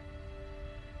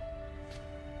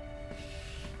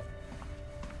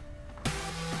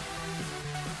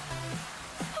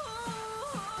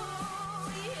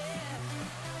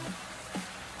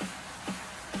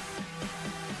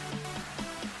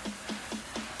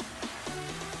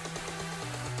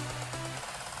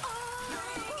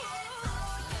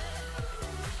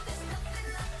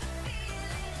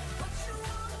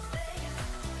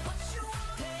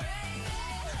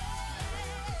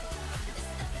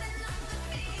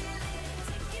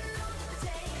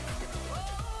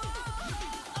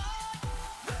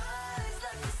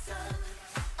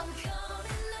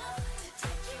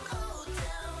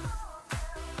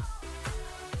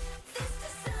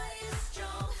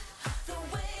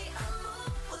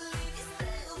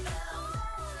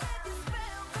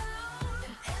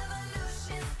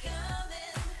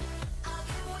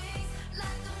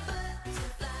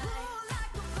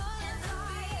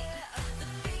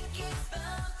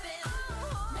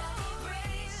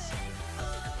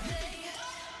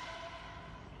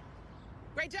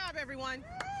 Great job, everyone.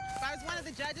 If I was one of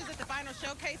the judges at the final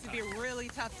showcase, it'd be a really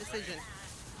tough decision.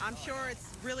 I'm sure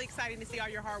it's really exciting to see all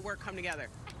your hard work come together.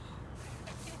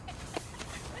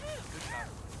 Good job.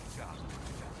 Good job.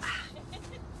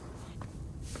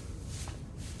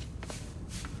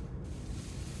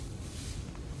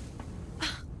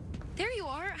 There you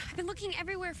are. I've been looking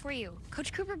everywhere for you.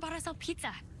 Coach Cooper bought us all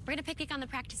pizza. We're gonna picnic on the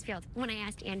practice field. When I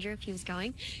asked Andrew if he was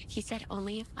going, he said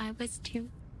only if I was too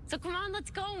So come on, let's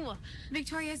go.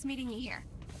 Victoria's meeting you here.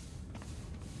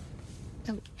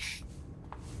 Oh.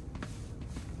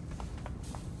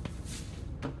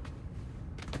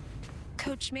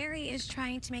 Coach Mary is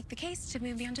trying to make the case to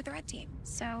move me onto the red team.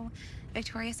 So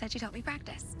Victoria said she'd help me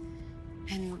practice.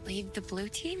 And leave the blue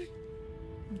team?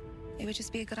 It would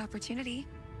just be a good opportunity.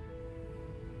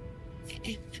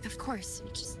 Of course.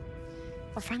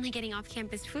 We're finally getting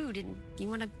off-campus food, and you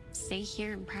want to stay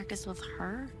here and practice with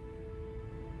her?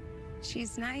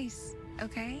 She's nice,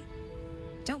 okay?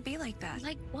 Don't be like that.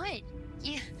 Like what?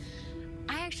 Yeah,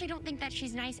 I actually don't think that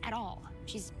she's nice at all.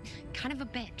 She's kind of a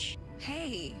bitch.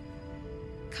 Hey,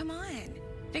 come on.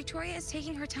 Victoria is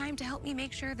taking her time to help me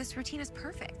make sure this routine is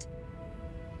perfect.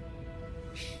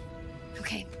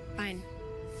 Okay, fine.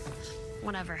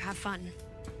 Whatever, have fun.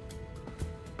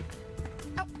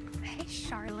 Oh, hey,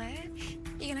 Charlotte.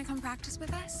 You gonna come practice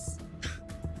with us?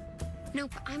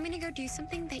 Nope, I'm gonna go do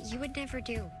something that you would never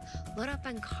do. Load up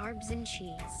on carbs and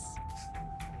cheese.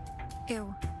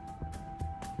 Ew.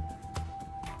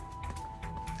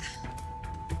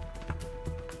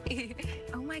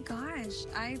 Oh my gosh,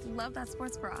 I love that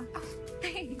sports bra. Oh,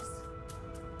 thanks.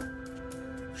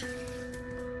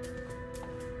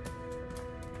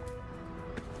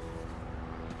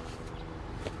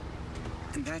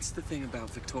 And that's the thing about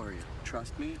Victoria.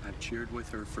 Trust me, I've cheered with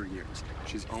her for years.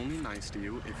 She's only nice to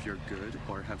you if you're good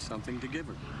or have something to give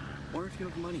her. Or if you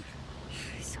have money.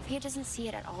 Sophia doesn't see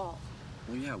it at all.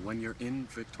 Well, yeah, when you're in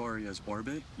Victoria's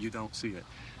orbit, you don't see it.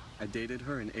 I dated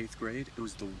her in 8th grade. It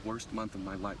was the worst month of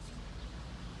my life.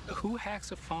 Who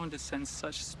hacks a phone to send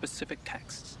such specific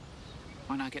texts?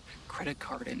 Why not get credit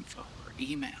card info or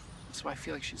email? So I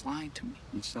feel like she's lying to me.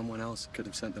 And someone else could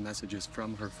have sent the messages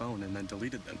from her phone and then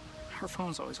deleted them. Her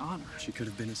phone's always on her. She could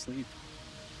have been asleep.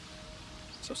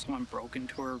 So someone broke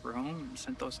into her room and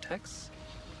sent those texts?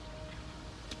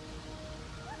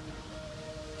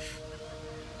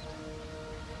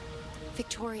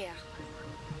 Victoria.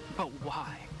 But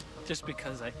why? Just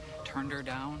because I turned her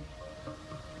down?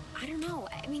 I don't know.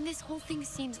 I mean, this whole thing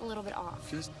seems a little bit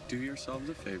off. Just do yourselves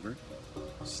a favor.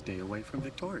 Stay away from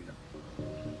Victoria.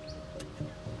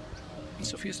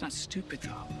 Sophia's not stupid,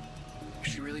 though.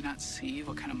 Does she really not see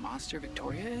what kind of monster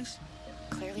Victoria is?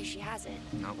 Clearly she hasn't.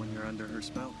 Not when you're under her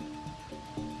spell.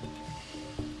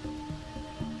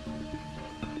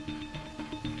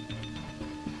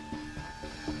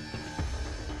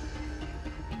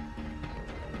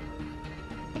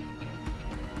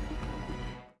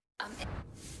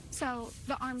 So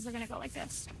the arms are gonna go like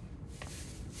this.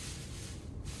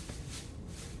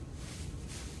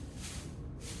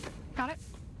 Got it?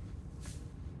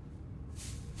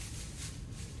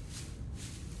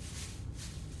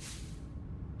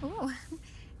 Ooh,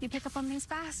 you pick up on things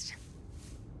fast.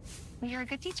 Well, you're a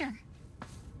good teacher.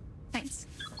 Thanks.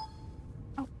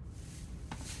 Oh.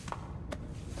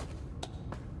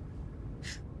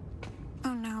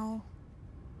 Oh no.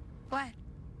 What?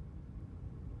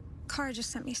 Cara just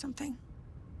sent me something.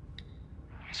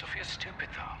 Sophia's stupid,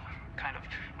 though. Kind of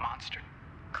monster.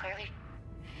 Clearly.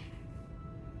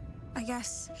 I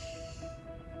guess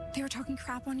they were talking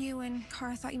crap on you and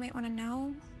Cara thought you might want to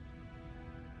know.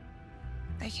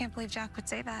 I can't believe Jack would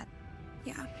say that.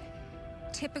 Yeah.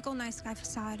 Typical nice guy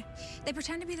facade. They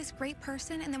pretend to be this great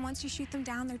person, and then once you shoot them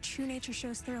down, their true nature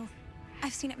shows through.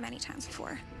 I've seen it many times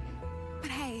before. But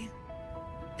hey,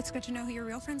 it's good to know who your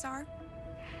real friends are.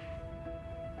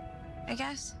 I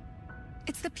guess.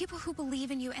 It's the people who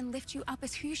believe in you and lift you up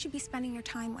is who you should be spending your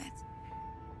time with.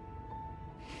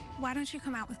 Why don't you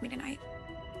come out with me tonight?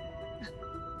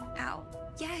 Ow.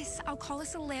 Yes, I'll call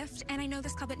us a lift, and I know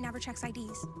this club never checks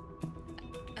IDs.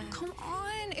 Come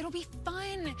on, it'll be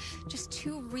fun. Just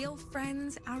two real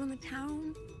friends out on the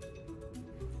town.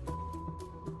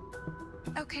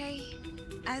 Okay,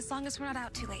 as long as we're not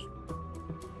out too late.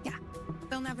 Yeah,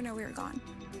 they'll never know we were gone.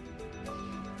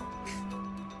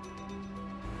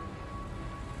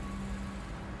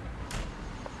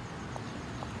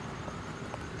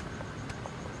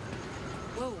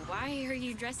 Whoa, why are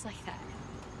you dressed like that?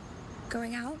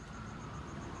 Going out?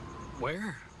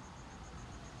 Where?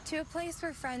 To a place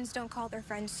where friends don't call their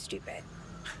friends stupid.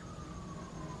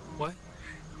 What?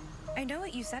 I know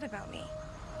what you said about me.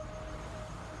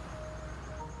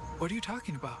 What are you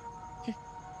talking about?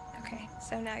 Okay,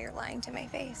 so now you're lying to my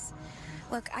face.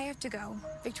 Look, I have to go.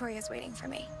 Victoria's waiting for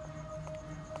me.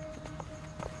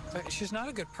 She's not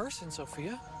a good person,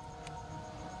 Sophia.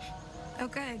 Oh,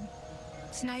 good.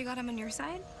 So now you got him on your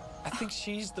side? I think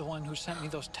she's the one who sent me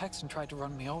those texts and tried to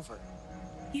run me over.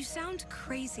 You sound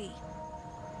crazy.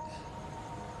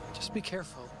 Just be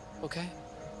careful, okay?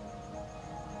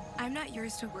 I'm not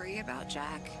yours to worry about,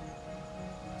 Jack.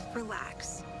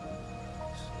 Relax.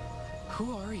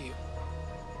 Who are you?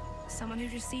 Someone who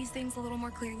just sees things a little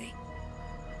more clearly.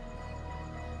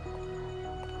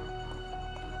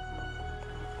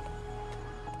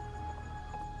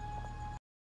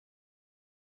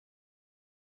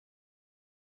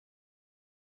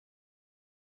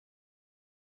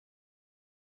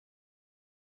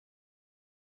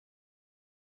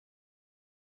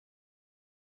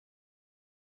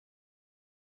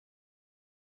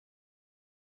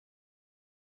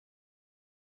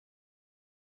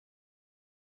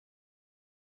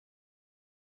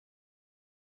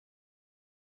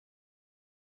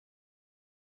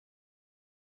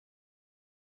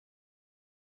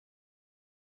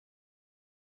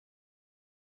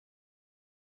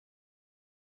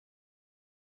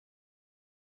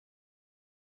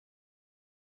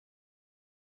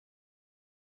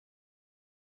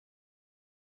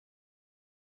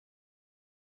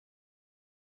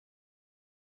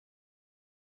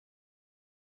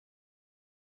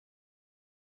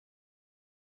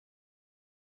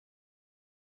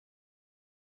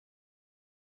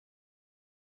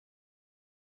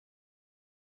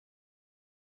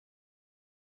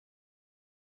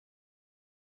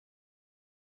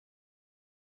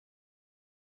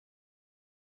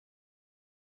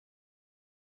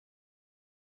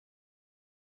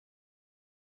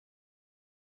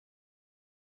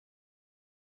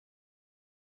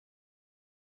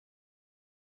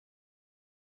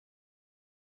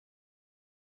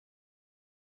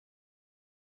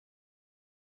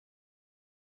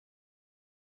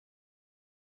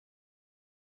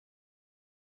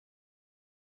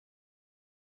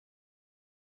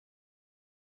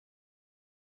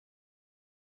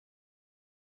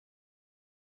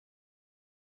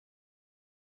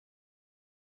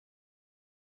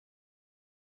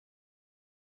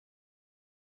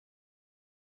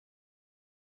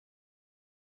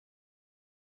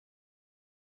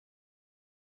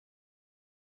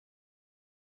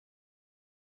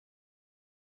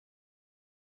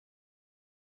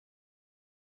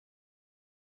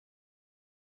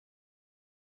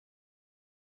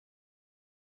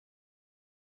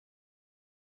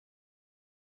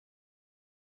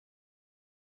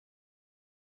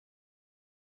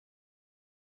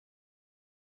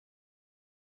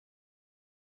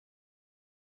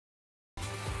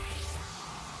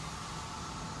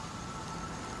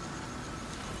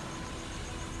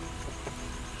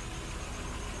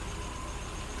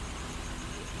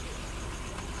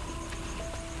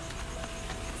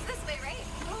 This way, right?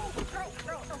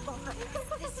 Girl.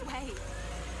 This way.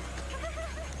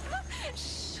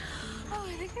 Shh. Oh,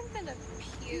 I think I'm gonna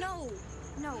puke.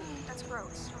 No, that's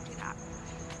gross. Don't do that.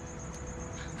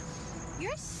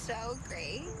 You're so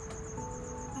great.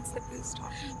 That's the booze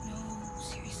talking. No,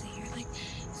 seriously, you're like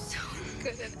so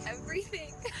good at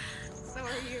everything. So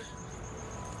are you.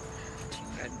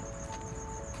 Good.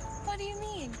 What do you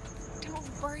mean?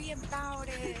 Don't worry about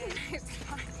it. It's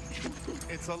fine.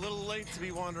 It's a little late to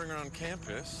be wandering around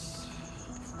campus.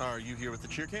 Are you here with the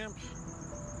cheer camp?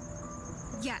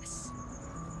 Yes.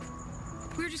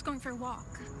 We were just going for a walk.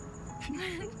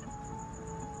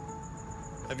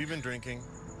 Have you been drinking?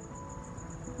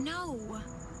 No.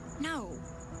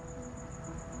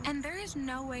 And there is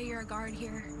no way you're a guard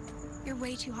here. You're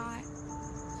way too hot.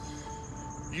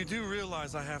 You do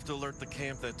realize I have to alert the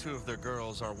camp that 2 of their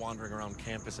girls are wandering around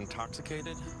campus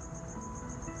intoxicated?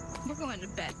 We're going to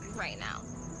bed right now.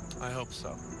 I hope so.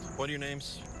 What are your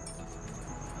names?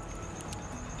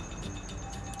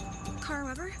 Cara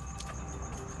Weber?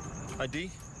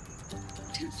 ID?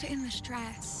 Didn't fit in this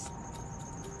dress.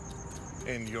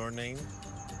 And your name?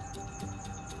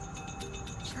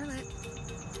 Charlotte.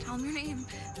 Tell him your name.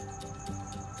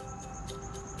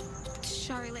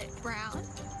 Charlotte Brown.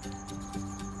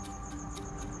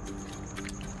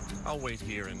 I'll wait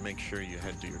here and make sure you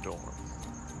head to your dorm.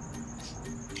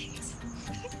 Thanks.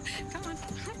 Come on.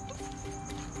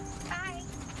 Bye.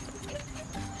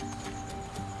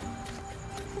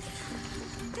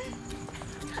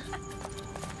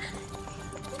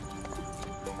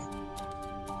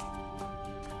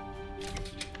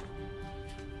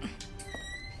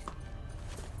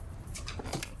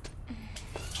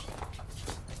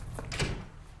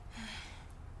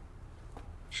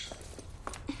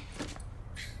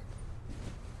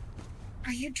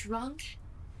 Are you drunk?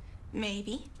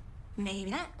 Maybe.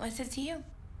 Maybe not. What's it to you?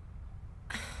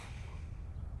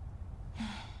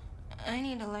 I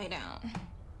need to lay down.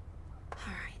 All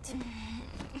right.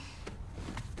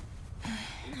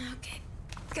 Okay.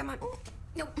 Come on.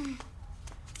 Nope. Okay.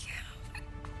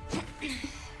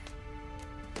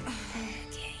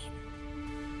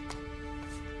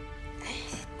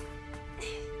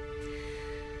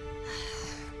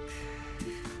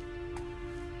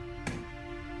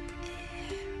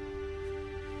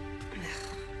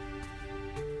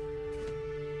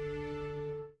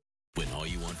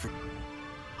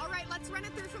 let's run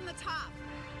it through from the top.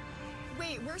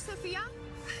 Wait, where's Sophia?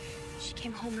 She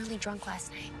came home really drunk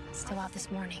last night. Still out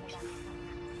this morning.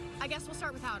 I guess we'll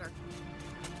start without her.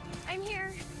 I'm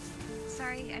here.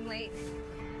 Sorry, I'm late.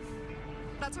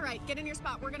 That's all right. Get in your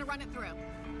spot. We're gonna run it through.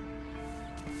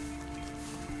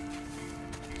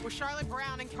 Will Charlotte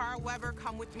Brown and Cara Weber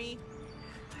come with me?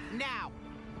 Now.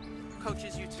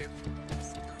 Coaches, you too.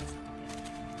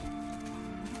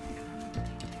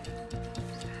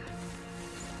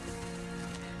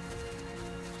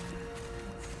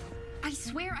 I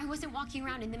swear I wasn't walking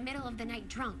around in the middle of the night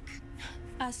drunk.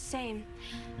 Same.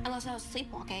 Unless I was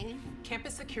sleepwalking.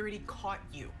 Campus security caught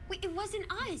you. Wait, it wasn't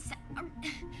us.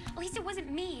 At least it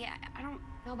wasn't me. I don't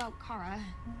know about Cara.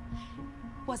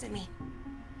 Wasn't me.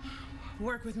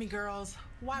 Work with me, girls.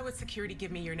 Why would security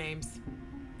give me your names?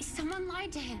 Someone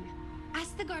lied to him.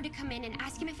 Ask the guard to come in and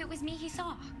ask him if it was me he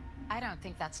saw. I don't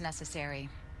think that's necessary.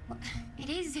 Well, it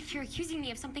is if you're accusing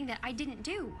me of something that I didn't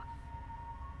do.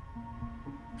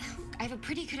 I have a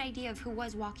pretty good idea of who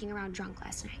was walking around drunk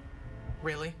last night.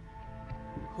 Really?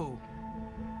 Who?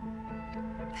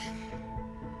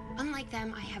 Unlike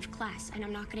them, I have class, and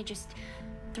I'm not gonna just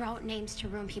throw out names to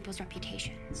ruin people's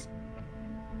reputations.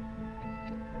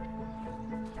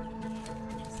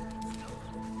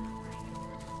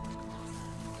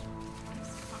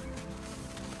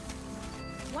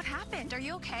 What happened? Are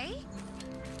you okay?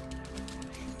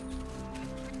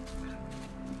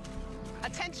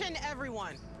 Attention,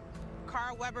 everyone.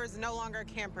 Cara Weber is no longer a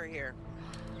camper here.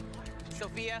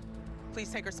 Sophia, please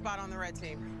take her spot on the red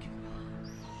team.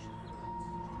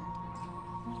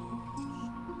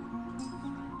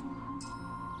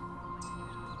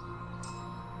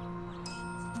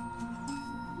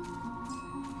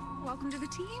 Welcome to the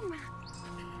team.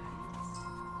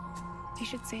 You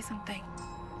should say something.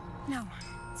 No,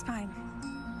 it's fine.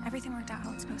 Everything worked out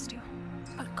how it's supposed to.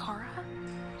 But Cara?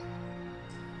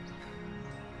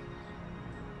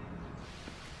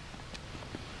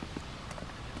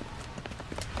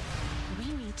 We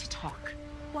need to talk.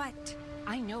 What?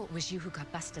 I know it was you who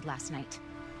got busted last night.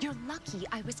 You're lucky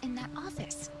I was in that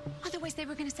office. Otherwise, they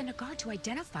were going to send a guard to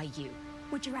identify you.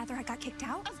 Would you rather I got kicked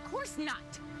out? Of course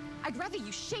not. I'd rather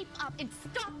you shape up and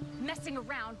stop messing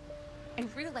around and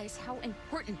realize how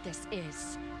important this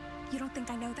is. You don't think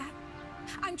I know that?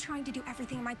 I'm trying to do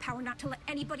everything in my power not to let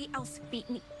anybody else beat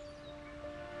me.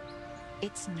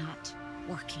 It's not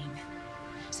working.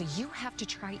 So you have to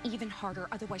try even harder,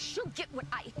 otherwise she'll get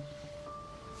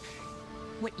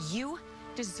what you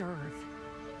deserve.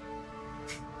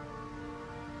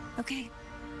 Okay.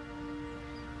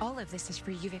 All of this is for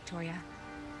you, Victoria.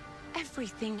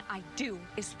 Everything I do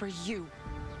is for you.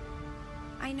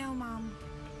 I know, Mom.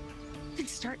 Then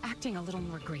start acting a little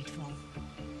more grateful.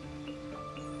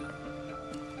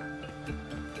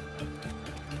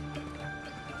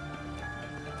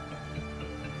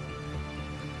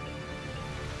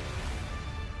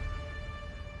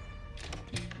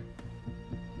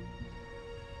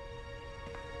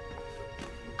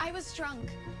 I was drunk.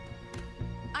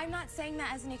 I'm not saying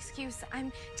that as an excuse.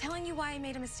 I'm telling you why I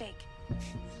made a mistake.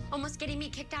 Almost getting me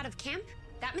kicked out of camp?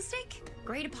 That mistake?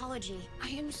 Great apology. I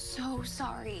am so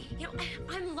sorry. You know,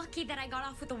 I'm lucky that I got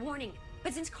off with a warning.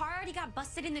 But since Cara already got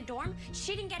busted in the dorm,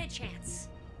 she didn't get a chance.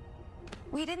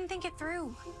 We didn't think it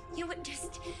through. You know what,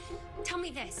 just tell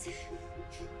me this.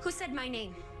 Who said my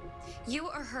name? You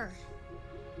or her?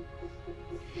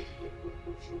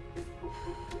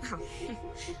 Oh,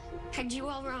 pegged you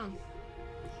all wrong.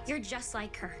 You're just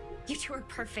like her. You two are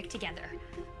perfect together.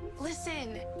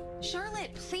 Listen,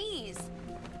 Charlotte, please.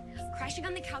 Crashing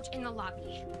on the couch in the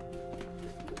lobby.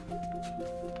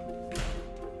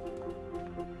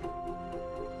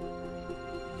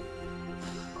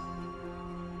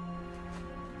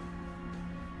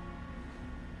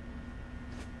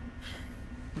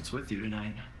 What's with you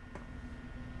tonight?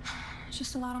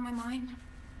 Just a lot on my mind.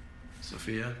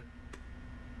 Sophia?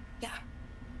 Yeah.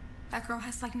 That girl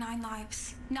has like 9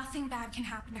 lives. Nothing bad can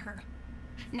happen to her.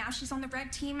 Now she's on the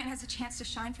red team and has a chance to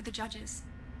shine for the judges.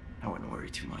 I wouldn't worry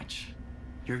too much.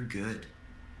 You're good.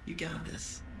 You got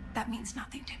this. That means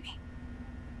nothing to me.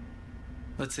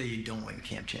 Let's say you don't win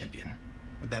camp champion.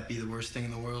 Would that be the worst thing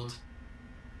in the world?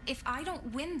 If I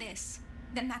don't win this,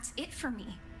 then that's it for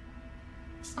me.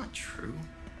 It's not true.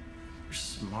 You're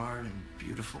smart and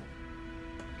beautiful.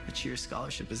 A cheer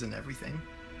scholarship isn't everything.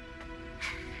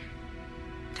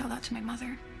 Tell that to my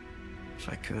mother. If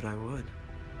I could, I would.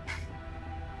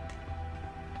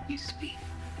 You sweet.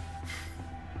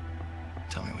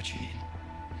 Tell me what you need.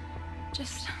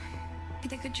 Just be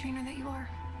the good trainer that you are.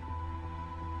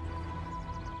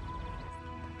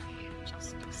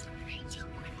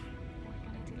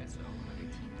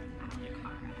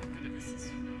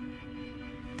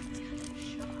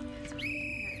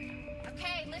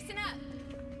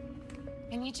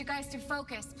 need you guys to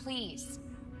focus, please.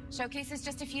 Showcase is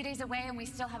just a few days away and we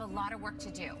still have a lot of work to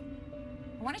do.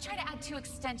 I want to try to add 2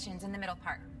 extensions in the middle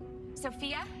part.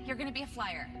 Sophia, you're going to be a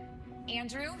flyer.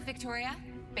 Andrew, Victoria,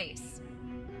 base.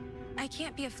 I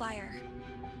can't be a flyer.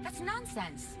 That's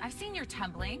nonsense. I've seen your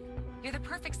tumbling. You're the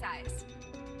perfect size.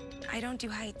 I don't do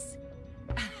heights.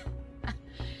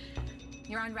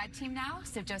 You're on red team now,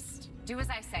 so just do as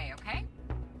I say, okay?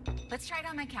 Let's try it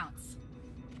on my counts.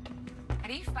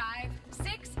 Ready? 5,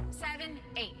 6, 7,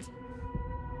 8.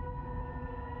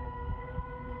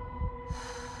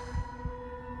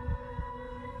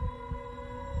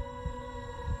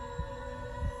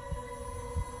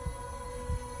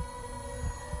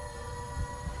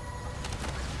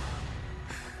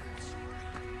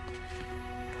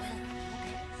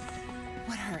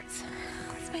 What hurts?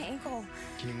 It's my ankle.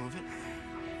 Can you move it?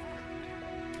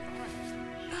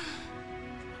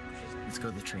 Let's go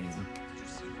to the training room.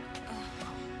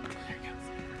 There you go.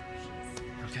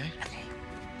 Okay?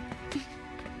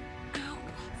 Ow.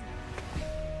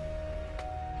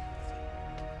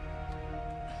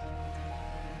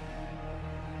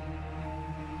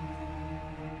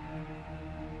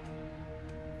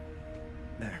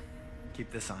 There.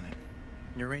 Keep this on it.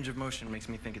 Your range of motion makes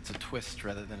me think it's a twist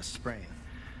rather than a sprain,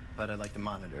 but I'd like to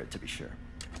monitor it to be sure.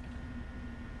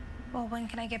 Well, when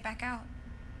can I get back out?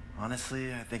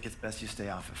 Honestly, I think it's best you stay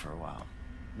off it for a while.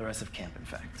 The rest of camp, in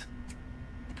fact.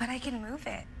 But I can move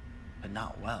it. But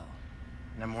not well.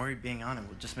 And I'm worried being on it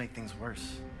will just make things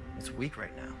worse. It's weak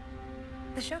right now.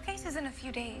 The showcase is in a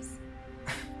few days.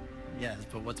 Yes,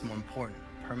 but what's more important?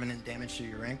 Permanent damage to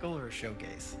your ankle or a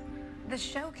showcase? The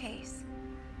showcase.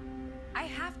 I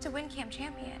have to win camp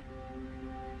champion.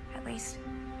 At least,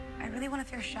 I really want a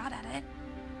fair shot at it.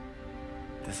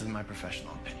 This is my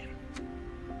professional opinion.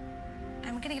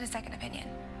 I'm gonna get a second opinion.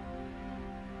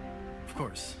 Of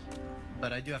course.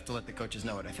 But I do have to let the coaches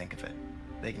know what I think of it.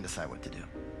 They can decide what to do.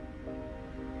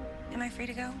 Am I free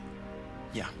to go?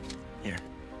 Yeah. Here.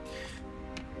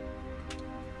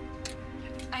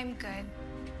 I'm good.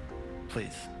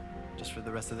 Please. Just for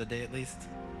the rest of the day at least.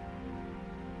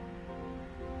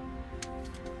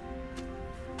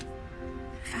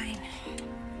 Fine.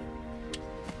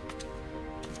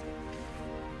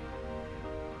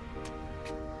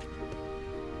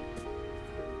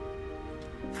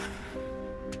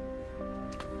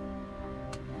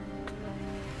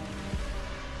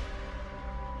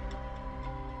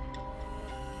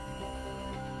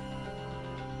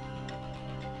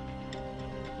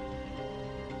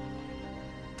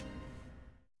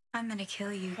 I'm gonna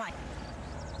kill you. What?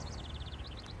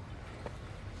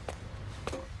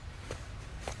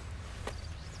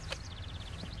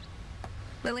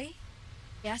 Lily?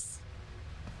 Yes?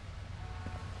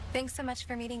 Thanks so much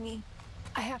for meeting me.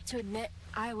 I have to admit,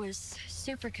 I was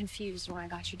super confused when I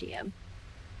got your DM.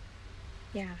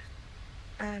 Yeah.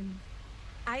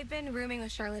 I've been rooming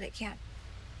with Charlotte at camp.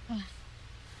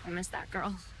 I miss that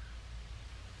girl.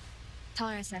 Tell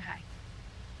her I said hi.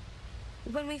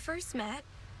 When we first met,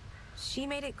 she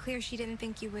made it clear she didn't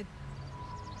think you would...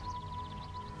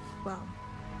 well...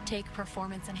 Take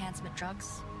performance enhancement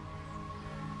drugs?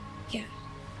 Yeah.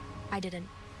 I didn't.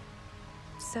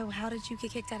 So how did you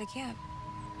get kicked out of camp?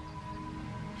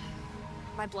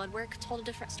 My blood work told a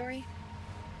different story.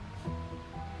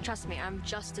 Trust me, I'm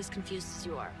just as confused as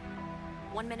you are.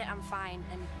 One minute I'm fine,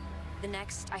 and the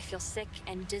next I feel sick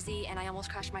and dizzy and I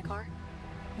almost crashed my car.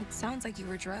 It sounds like you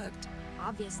were drugged.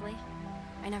 Obviously.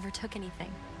 I never took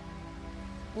anything.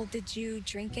 Well, did you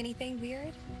drink anything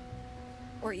weird?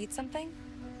 Or eat something?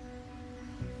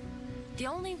 The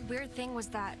only weird thing was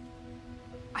that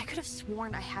I could have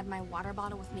sworn I had my water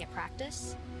bottle with me at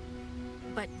practice,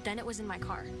 but then it was in my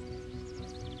car.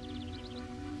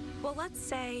 Well, let's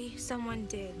say someone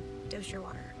did dose your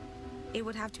water. It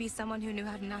would have to be someone who knew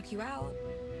how to knock you out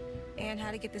and how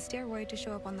to get the steroid to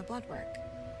show up on the blood work.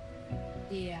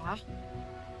 Yeah.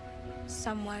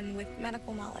 Someone with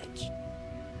medical knowledge.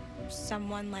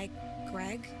 Someone like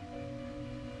Greg,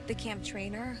 the camp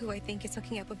trainer who I think is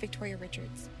hooking up with Victoria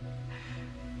Richards.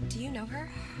 Do you know her?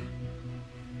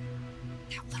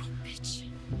 That little bitch.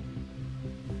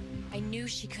 I knew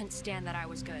she couldn't stand that I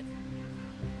was good.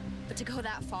 But to go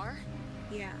that far?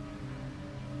 Yeah.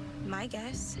 My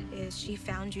guess is she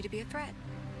found you to be a threat.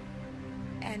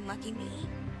 And lucky me,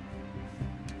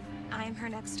 I'm her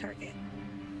next target.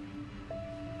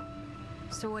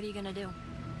 So what are you gonna do?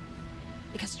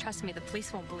 Because trust me, the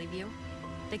police won't believe you.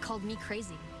 They called me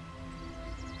crazy.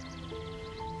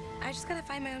 I just gotta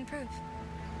find my own proof.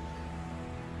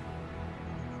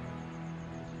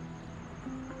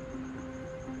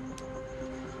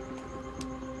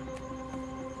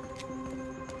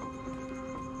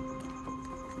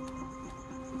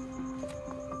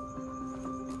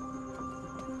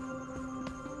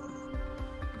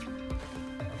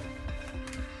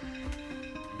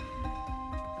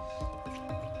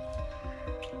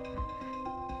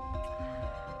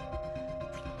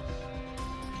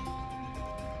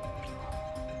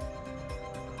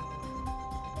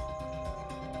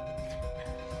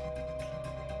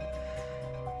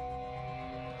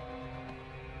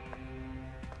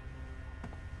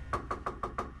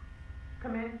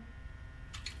 Come in.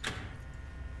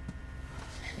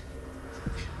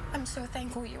 I'm so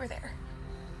thankful you were there.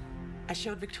 I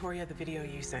showed Victoria the video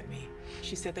you sent me.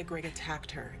 She said that Greg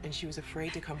attacked her, and she was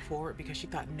afraid to come forward because she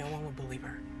thought no one would believe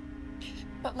her.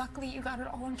 But luckily you got it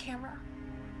all on camera.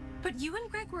 But you and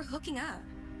Greg were hooking up.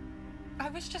 I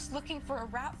was just looking for a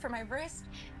wrap for my wrist,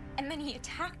 and then he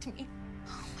attacked me.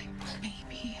 Oh, my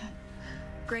baby.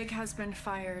 Greg has been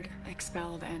fired,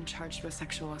 expelled, and charged with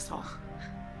sexual assault.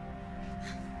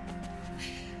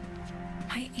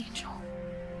 My angel.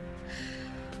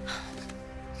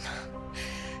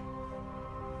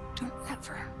 Don't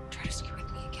ever try to screw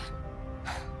with me again.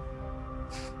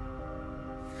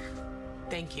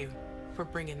 Thank you for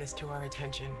bringing this to our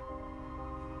attention.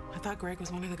 I thought Greg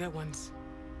was one of the good ones.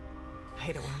 I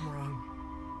hate it when I'm wrong.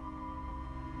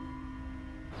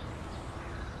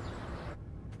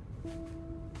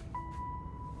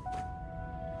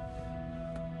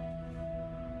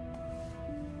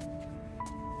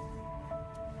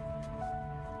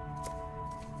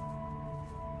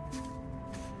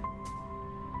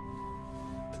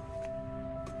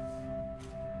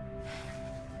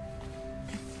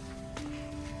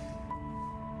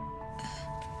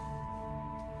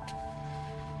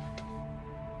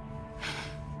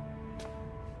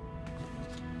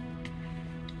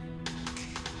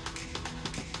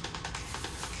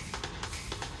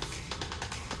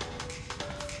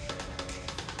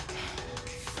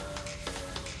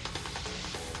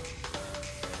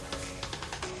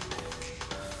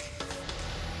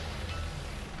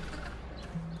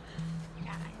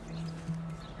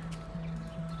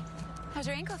 How's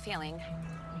your ankle feeling?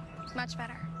 Much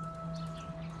better.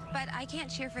 But I can't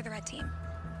cheer for the red team.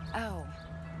 Oh,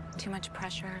 too much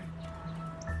pressure?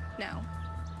 No.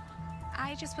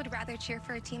 I just would rather cheer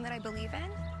for a team that I believe in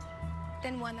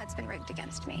than one that's been rigged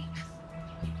against me.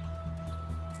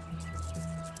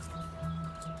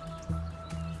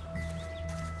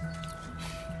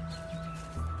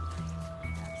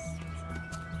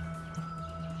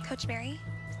 Coach Mary,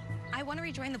 I want to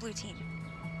rejoin the blue team.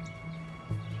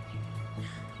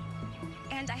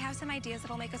 And I have some ideas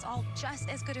that'll make us all just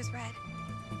as good as red.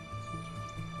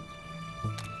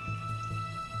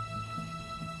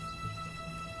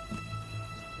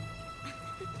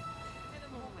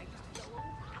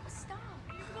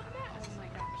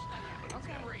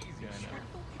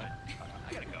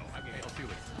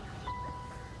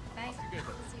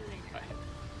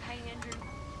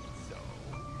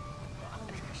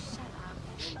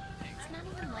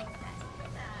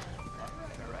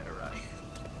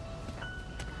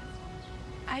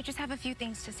 I just have a few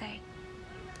things to say.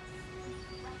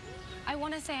 I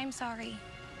want to say I'm sorry.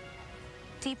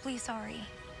 Deeply sorry.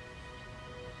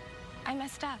 I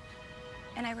messed up,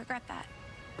 and I regret that.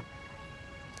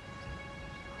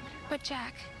 But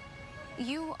Jack,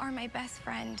 you are my best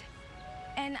friend,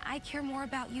 and I care more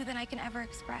about you than I can ever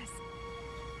express.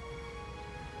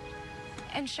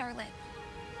 And Charlotte,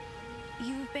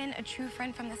 you've been a true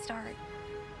friend from the start.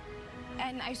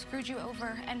 And I screwed you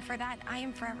over, and for that, I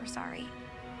am forever sorry.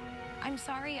 I'm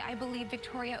sorry I believed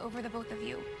Victoria over the both of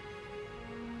you.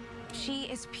 She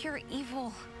is pure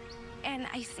evil, and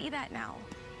I see that now.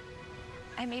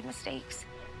 I made mistakes,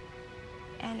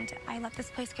 and I let this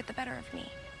place get the better of me.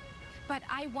 But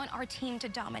I want our team to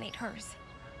dominate hers.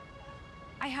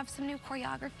 I have some new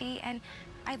choreography, and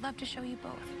I'd love to show you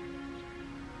both.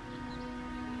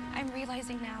 I'm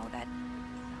realizing now that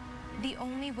the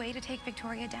only way to take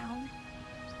Victoria down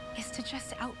is to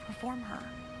just outperform her.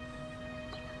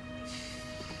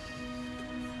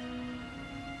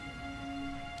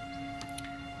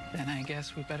 Then I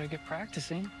guess we better get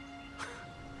practicing.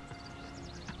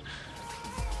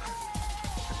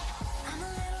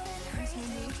 There's no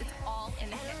moves, it's all in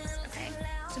the hips, okay?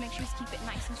 So make sure you keep it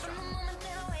nice and strong.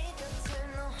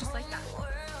 Just like that.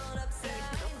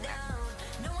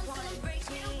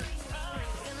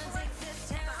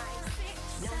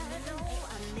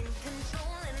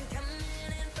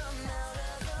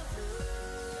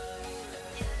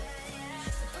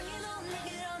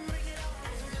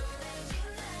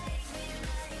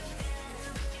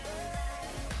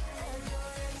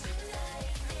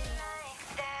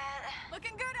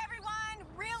 Looking good, everyone.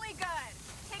 Really good.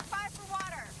 Take 5 for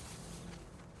water.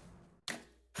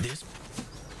 This?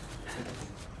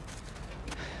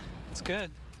 It's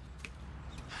good.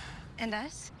 And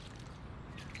us?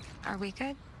 Are we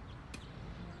good?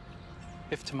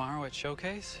 If tomorrow at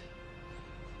Showcase,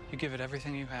 you give it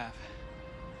everything you have,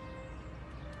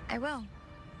 I will.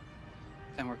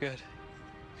 then we're good.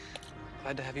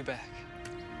 Glad to have you back.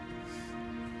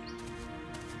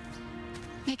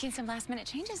 Making some last-minute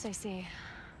changes, I see.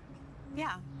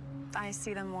 Yeah, I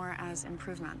see them more as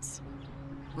improvements.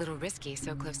 Little risky,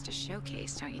 so close to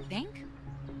showcase, don't you think?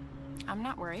 I'm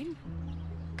not worried.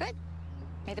 Good.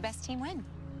 May the best team win.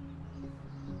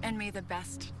 And may the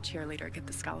best cheerleader get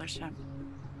the scholarship.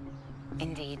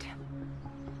 Indeed.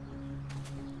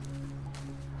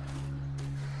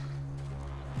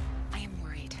 I am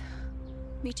worried.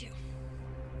 Me too.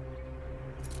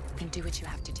 Then do what you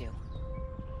have to do.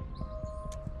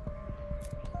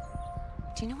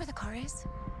 Do you know where the car is?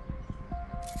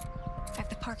 I have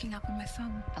the parking app on my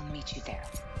phone. I'll meet you there.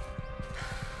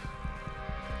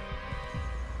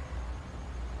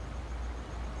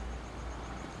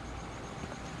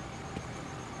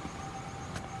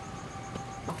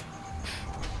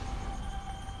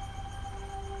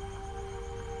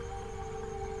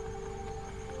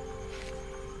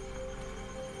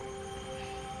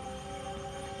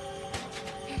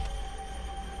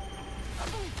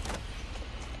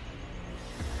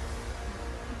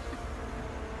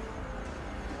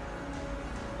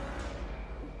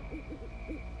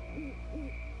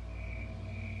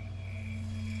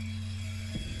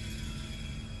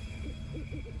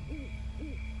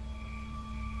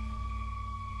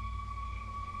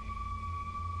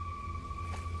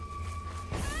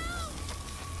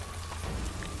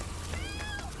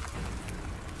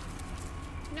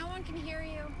 No one can hear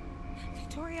you.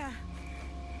 Victoria,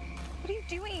 what are you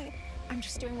doing? I'm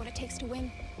just doing what it takes to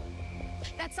win.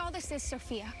 That's all this is,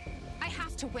 Sophia. I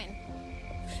have to win.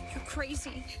 you're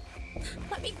crazy.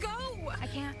 Let me go! I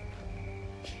can't.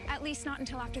 At least not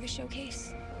until after the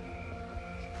showcase.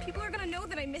 People are gonna know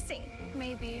that I'm missing.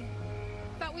 Maybe.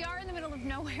 But we are in the middle of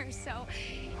nowhere, so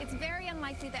it's very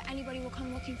unlikely that anybody will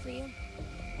come looking for you.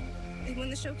 And when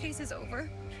the showcase is over,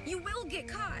 you will get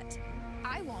caught.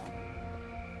 I won't.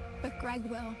 But Greg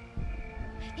will.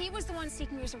 He was the one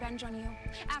seeking his revenge on you.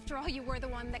 After all, you were the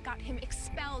one that got him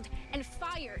expelled and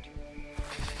fired.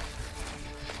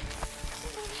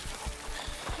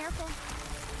 Careful.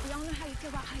 We all know how you feel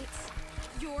about heights.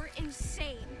 You're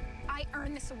insane. I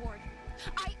earned this award.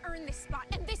 I earned this spot,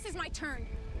 and this is my turn.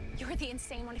 You're the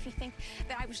insane one if you think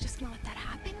that I was just gonna let that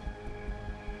happen.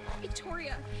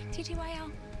 Victoria.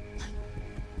 TTYL.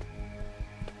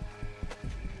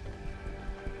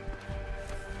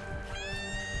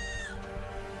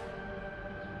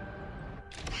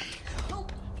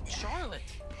 Charlotte,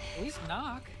 please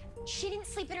knock. She didn't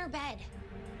sleep in her bed.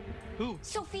 Who?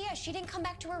 Sophia, she didn't come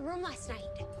back to her room last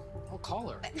night. I'll call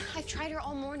her. I've tried her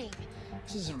all morning.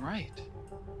 This isn't right.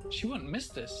 She wouldn't miss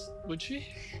this, would she?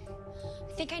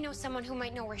 I think I know someone who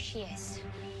might know where she is.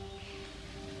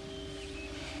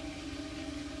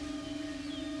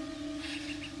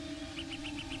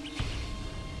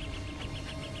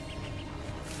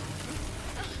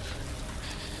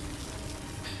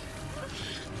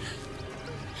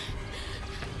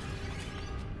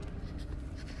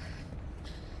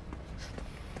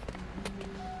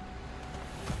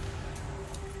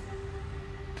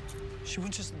 She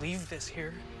wouldn't just leave this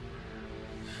here.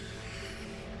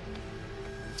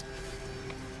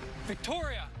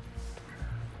 Victoria!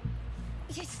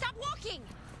 Stop walking!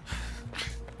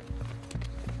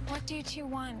 What do you two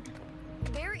want?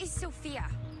 Where is Sophia?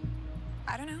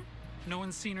 I don't know. No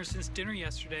one's seen her since dinner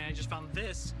yesterday. I just found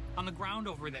this on the ground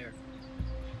over there.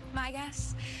 My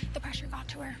guess, the pressure got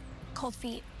to her. Cold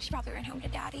feet. She probably ran home to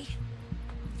Daddy.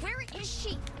 Where is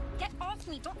she? Get off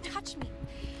me. Don't touch me.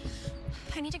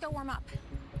 I need to go warm up.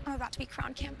 I'm about to be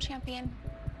crowned camp champion.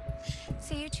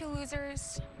 See you two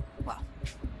losers. Well,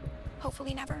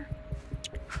 hopefully never.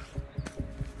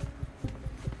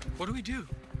 What do we do?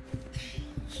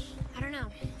 I don't know,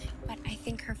 but I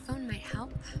think her phone might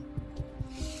help.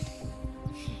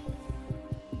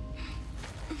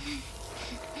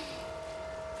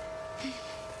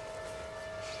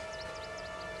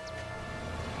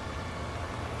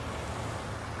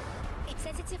 It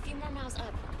says it's a few more miles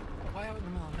up. Why out in the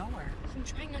middle of nowhere? I'm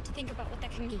trying not to think about what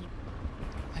that can mean.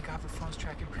 Thank God for phones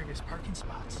tracking previous parking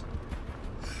spots.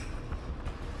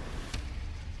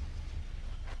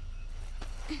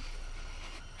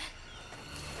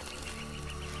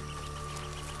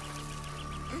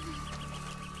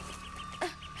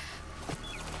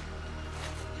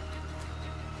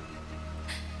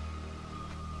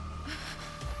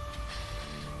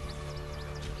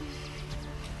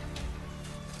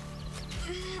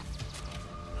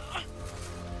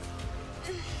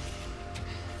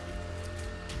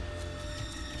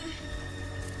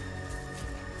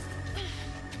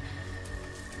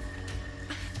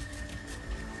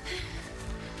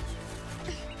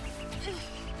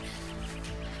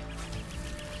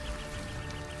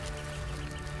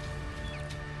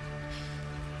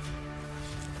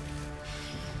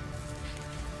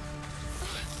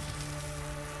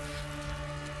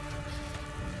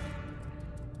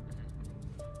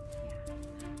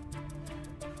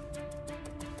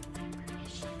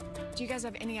 Do you guys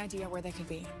have any idea where they could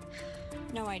be?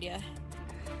 No idea.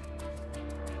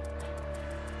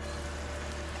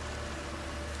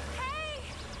 Hey!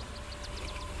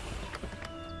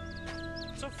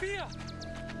 Sophia!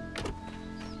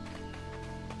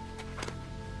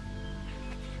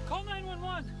 Call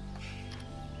 911.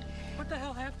 What the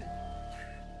hell happened?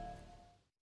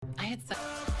 I had some.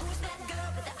 Who's that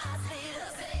girl with the eyes lit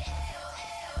up? Say, ayo,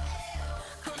 ayo, ayo.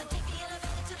 Gonna take the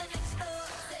elevator to the next floor.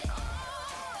 Say, oh,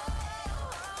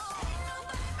 ain't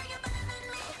nobody bringing better than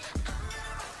me. I'm gonna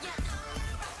rock ya, I'm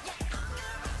gonna rock ya, I'm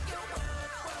gonna rock your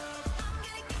world. I'm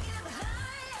gonna kick it up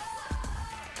higher.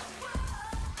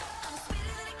 I'm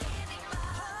sweeter than a candy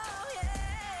bar. Oh, yeah,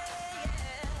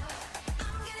 yeah.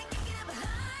 I'm gonna kick it up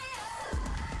higher.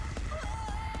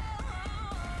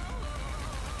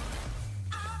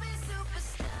 I'll be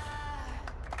superstar.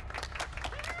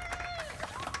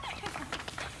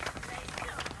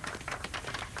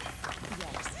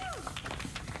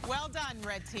 Well done,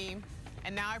 red team.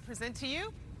 And now I present to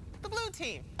you the blue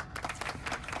team.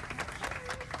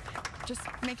 Just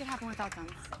make it happen without them.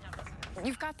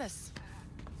 You've got this.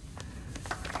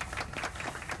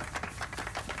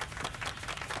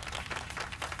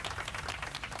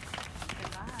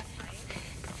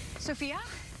 Sophia?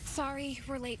 Sorry,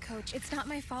 we're late, Coach. It's not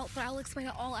my fault, but I'll explain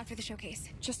it all after the showcase.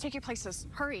 Just take your places.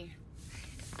 Hurry.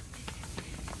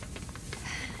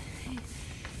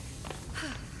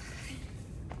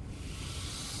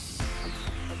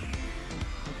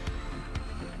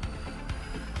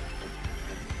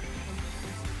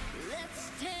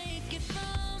 Let's take it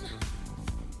from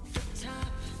the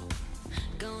top.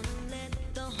 Gonna let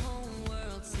the whole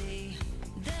world see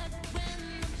that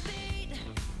when the beat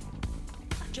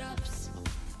drops,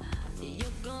 you're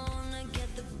gonna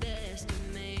get the best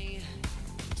of me.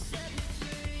 Set me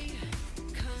free,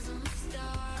 'cause I'm a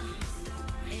star,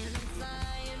 and I'm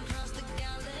flying across the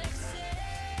galaxy.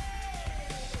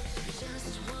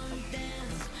 Just one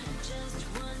dance, just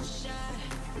one shot.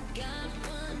 Got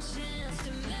one chance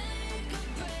to make or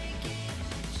break it.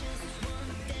 Just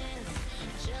one dance,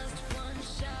 just one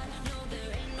shot. No,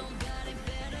 there ain't nobody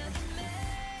better than me.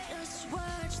 Just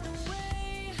watch the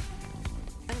way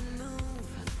I move.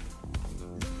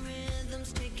 The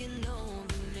rhythm's taking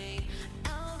over me.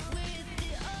 Out with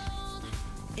the old,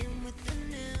 in with the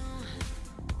new.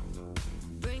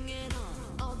 Bring it on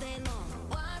all day long.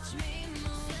 Watch me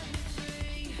move. Set me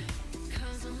free,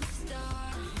 'cause I'm a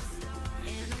star,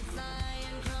 and I'm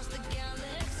flying across the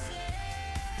galaxy.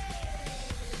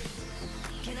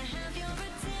 Can I have your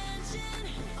attention?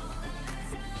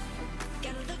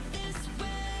 Gotta look this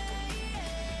way.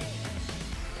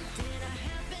 Did I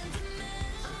happen to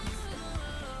mention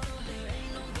there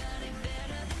ain't nobody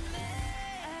better than me?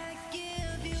 I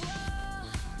give you all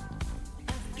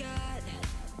I've got.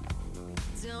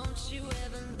 Don't you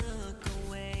ever look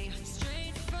away.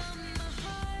 Straight from my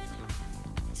heart,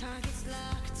 target's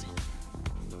locked.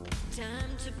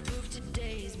 Time to prove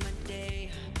today's my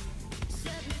day.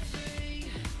 Set me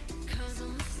free, 'cause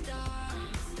I'm a star,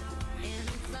 and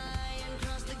I'm flying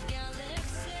across the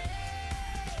galaxy.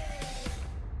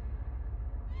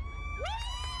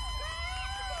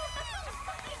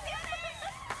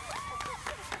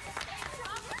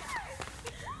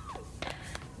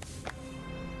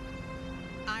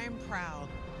 I am proud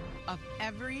of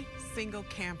every single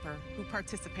camper who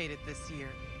participated this year.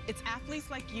 It's athletes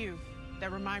like you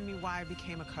that remind me why I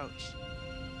became a coach.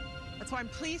 That's why I'm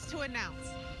pleased to announce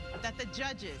that the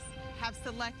judges have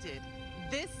selected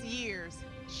this year's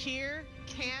Cheer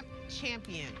Camp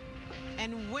Champion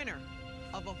and winner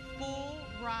of a full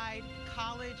ride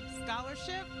college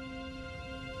scholarship,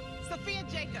 Sophia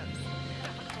Jacobs.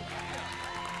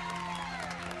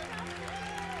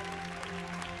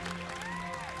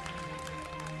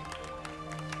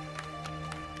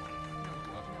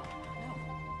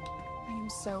 I am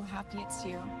so happy it's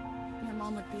you. Your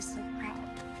mom would be so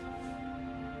proud.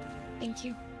 Thank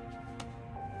you.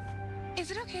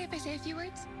 Is it okay if I say a few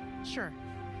words? Sure.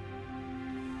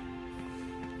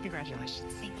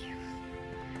 Congratulations. Thank you.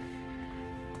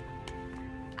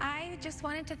 I just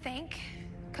wanted to thank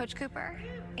Coach Cooper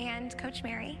and Coach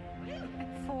Mary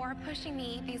for pushing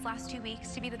me these last 2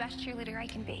 weeks to be the best cheerleader I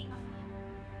can be.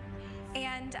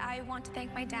 And I want to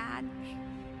thank my dad,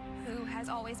 who has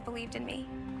always believed in me.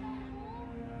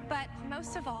 But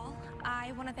most of all,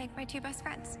 I want to thank my two best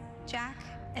friends, Jack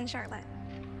and Charlotte.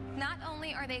 Not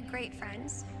only are they great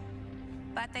friends,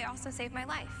 but they also saved my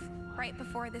life right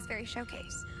before this very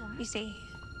showcase. You see,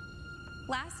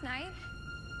 last night,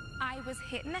 I was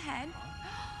hit in the head,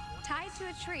 tied to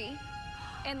a tree,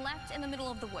 and left in the middle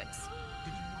of the woods.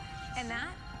 And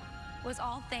that was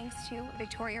all thanks to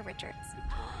Victoria Richards.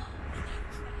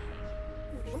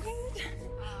 What?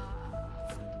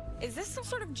 Is this some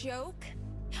sort of joke?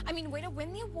 I mean, way to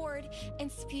win the award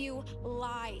and spew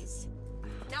lies.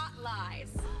 Not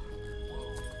lies.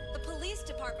 The police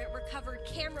department recovered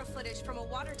camera footage from a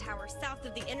water tower south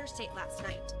of the interstate last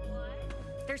night.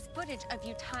 There's footage of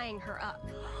you tying her up.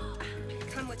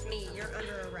 Come with me, you're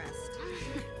under arrest.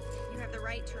 You have the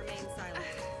right to remain silent.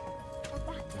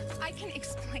 I can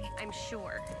explain. I'm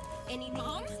sure. Anything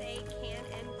Mom? you say can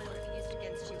and will be used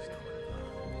against you in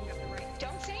court. You have the right.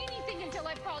 Don't say anything until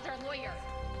I've called our lawyer.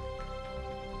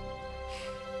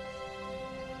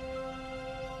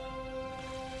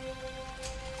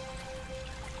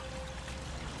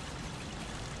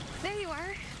 There you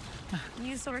are.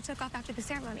 You sort of took off after the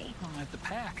ceremony. I had to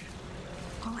pack.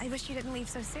 Well, I wish you didn't leave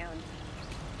so soon.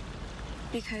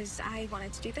 Because I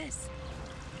wanted to do this.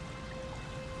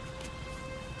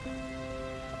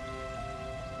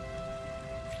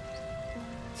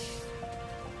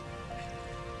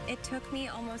 It took me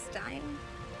almost dying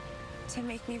to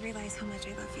make me realize how much I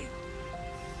love you.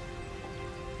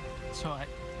 So I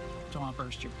don't want to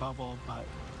burst your bubble, but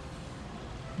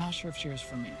I'm not sure if cheer's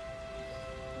for me.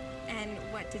 And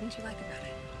what didn't you like about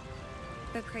it?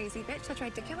 The crazy bitch that's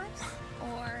ridiculous?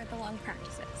 Or the long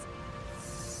practices?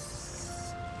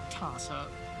 Toss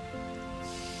up.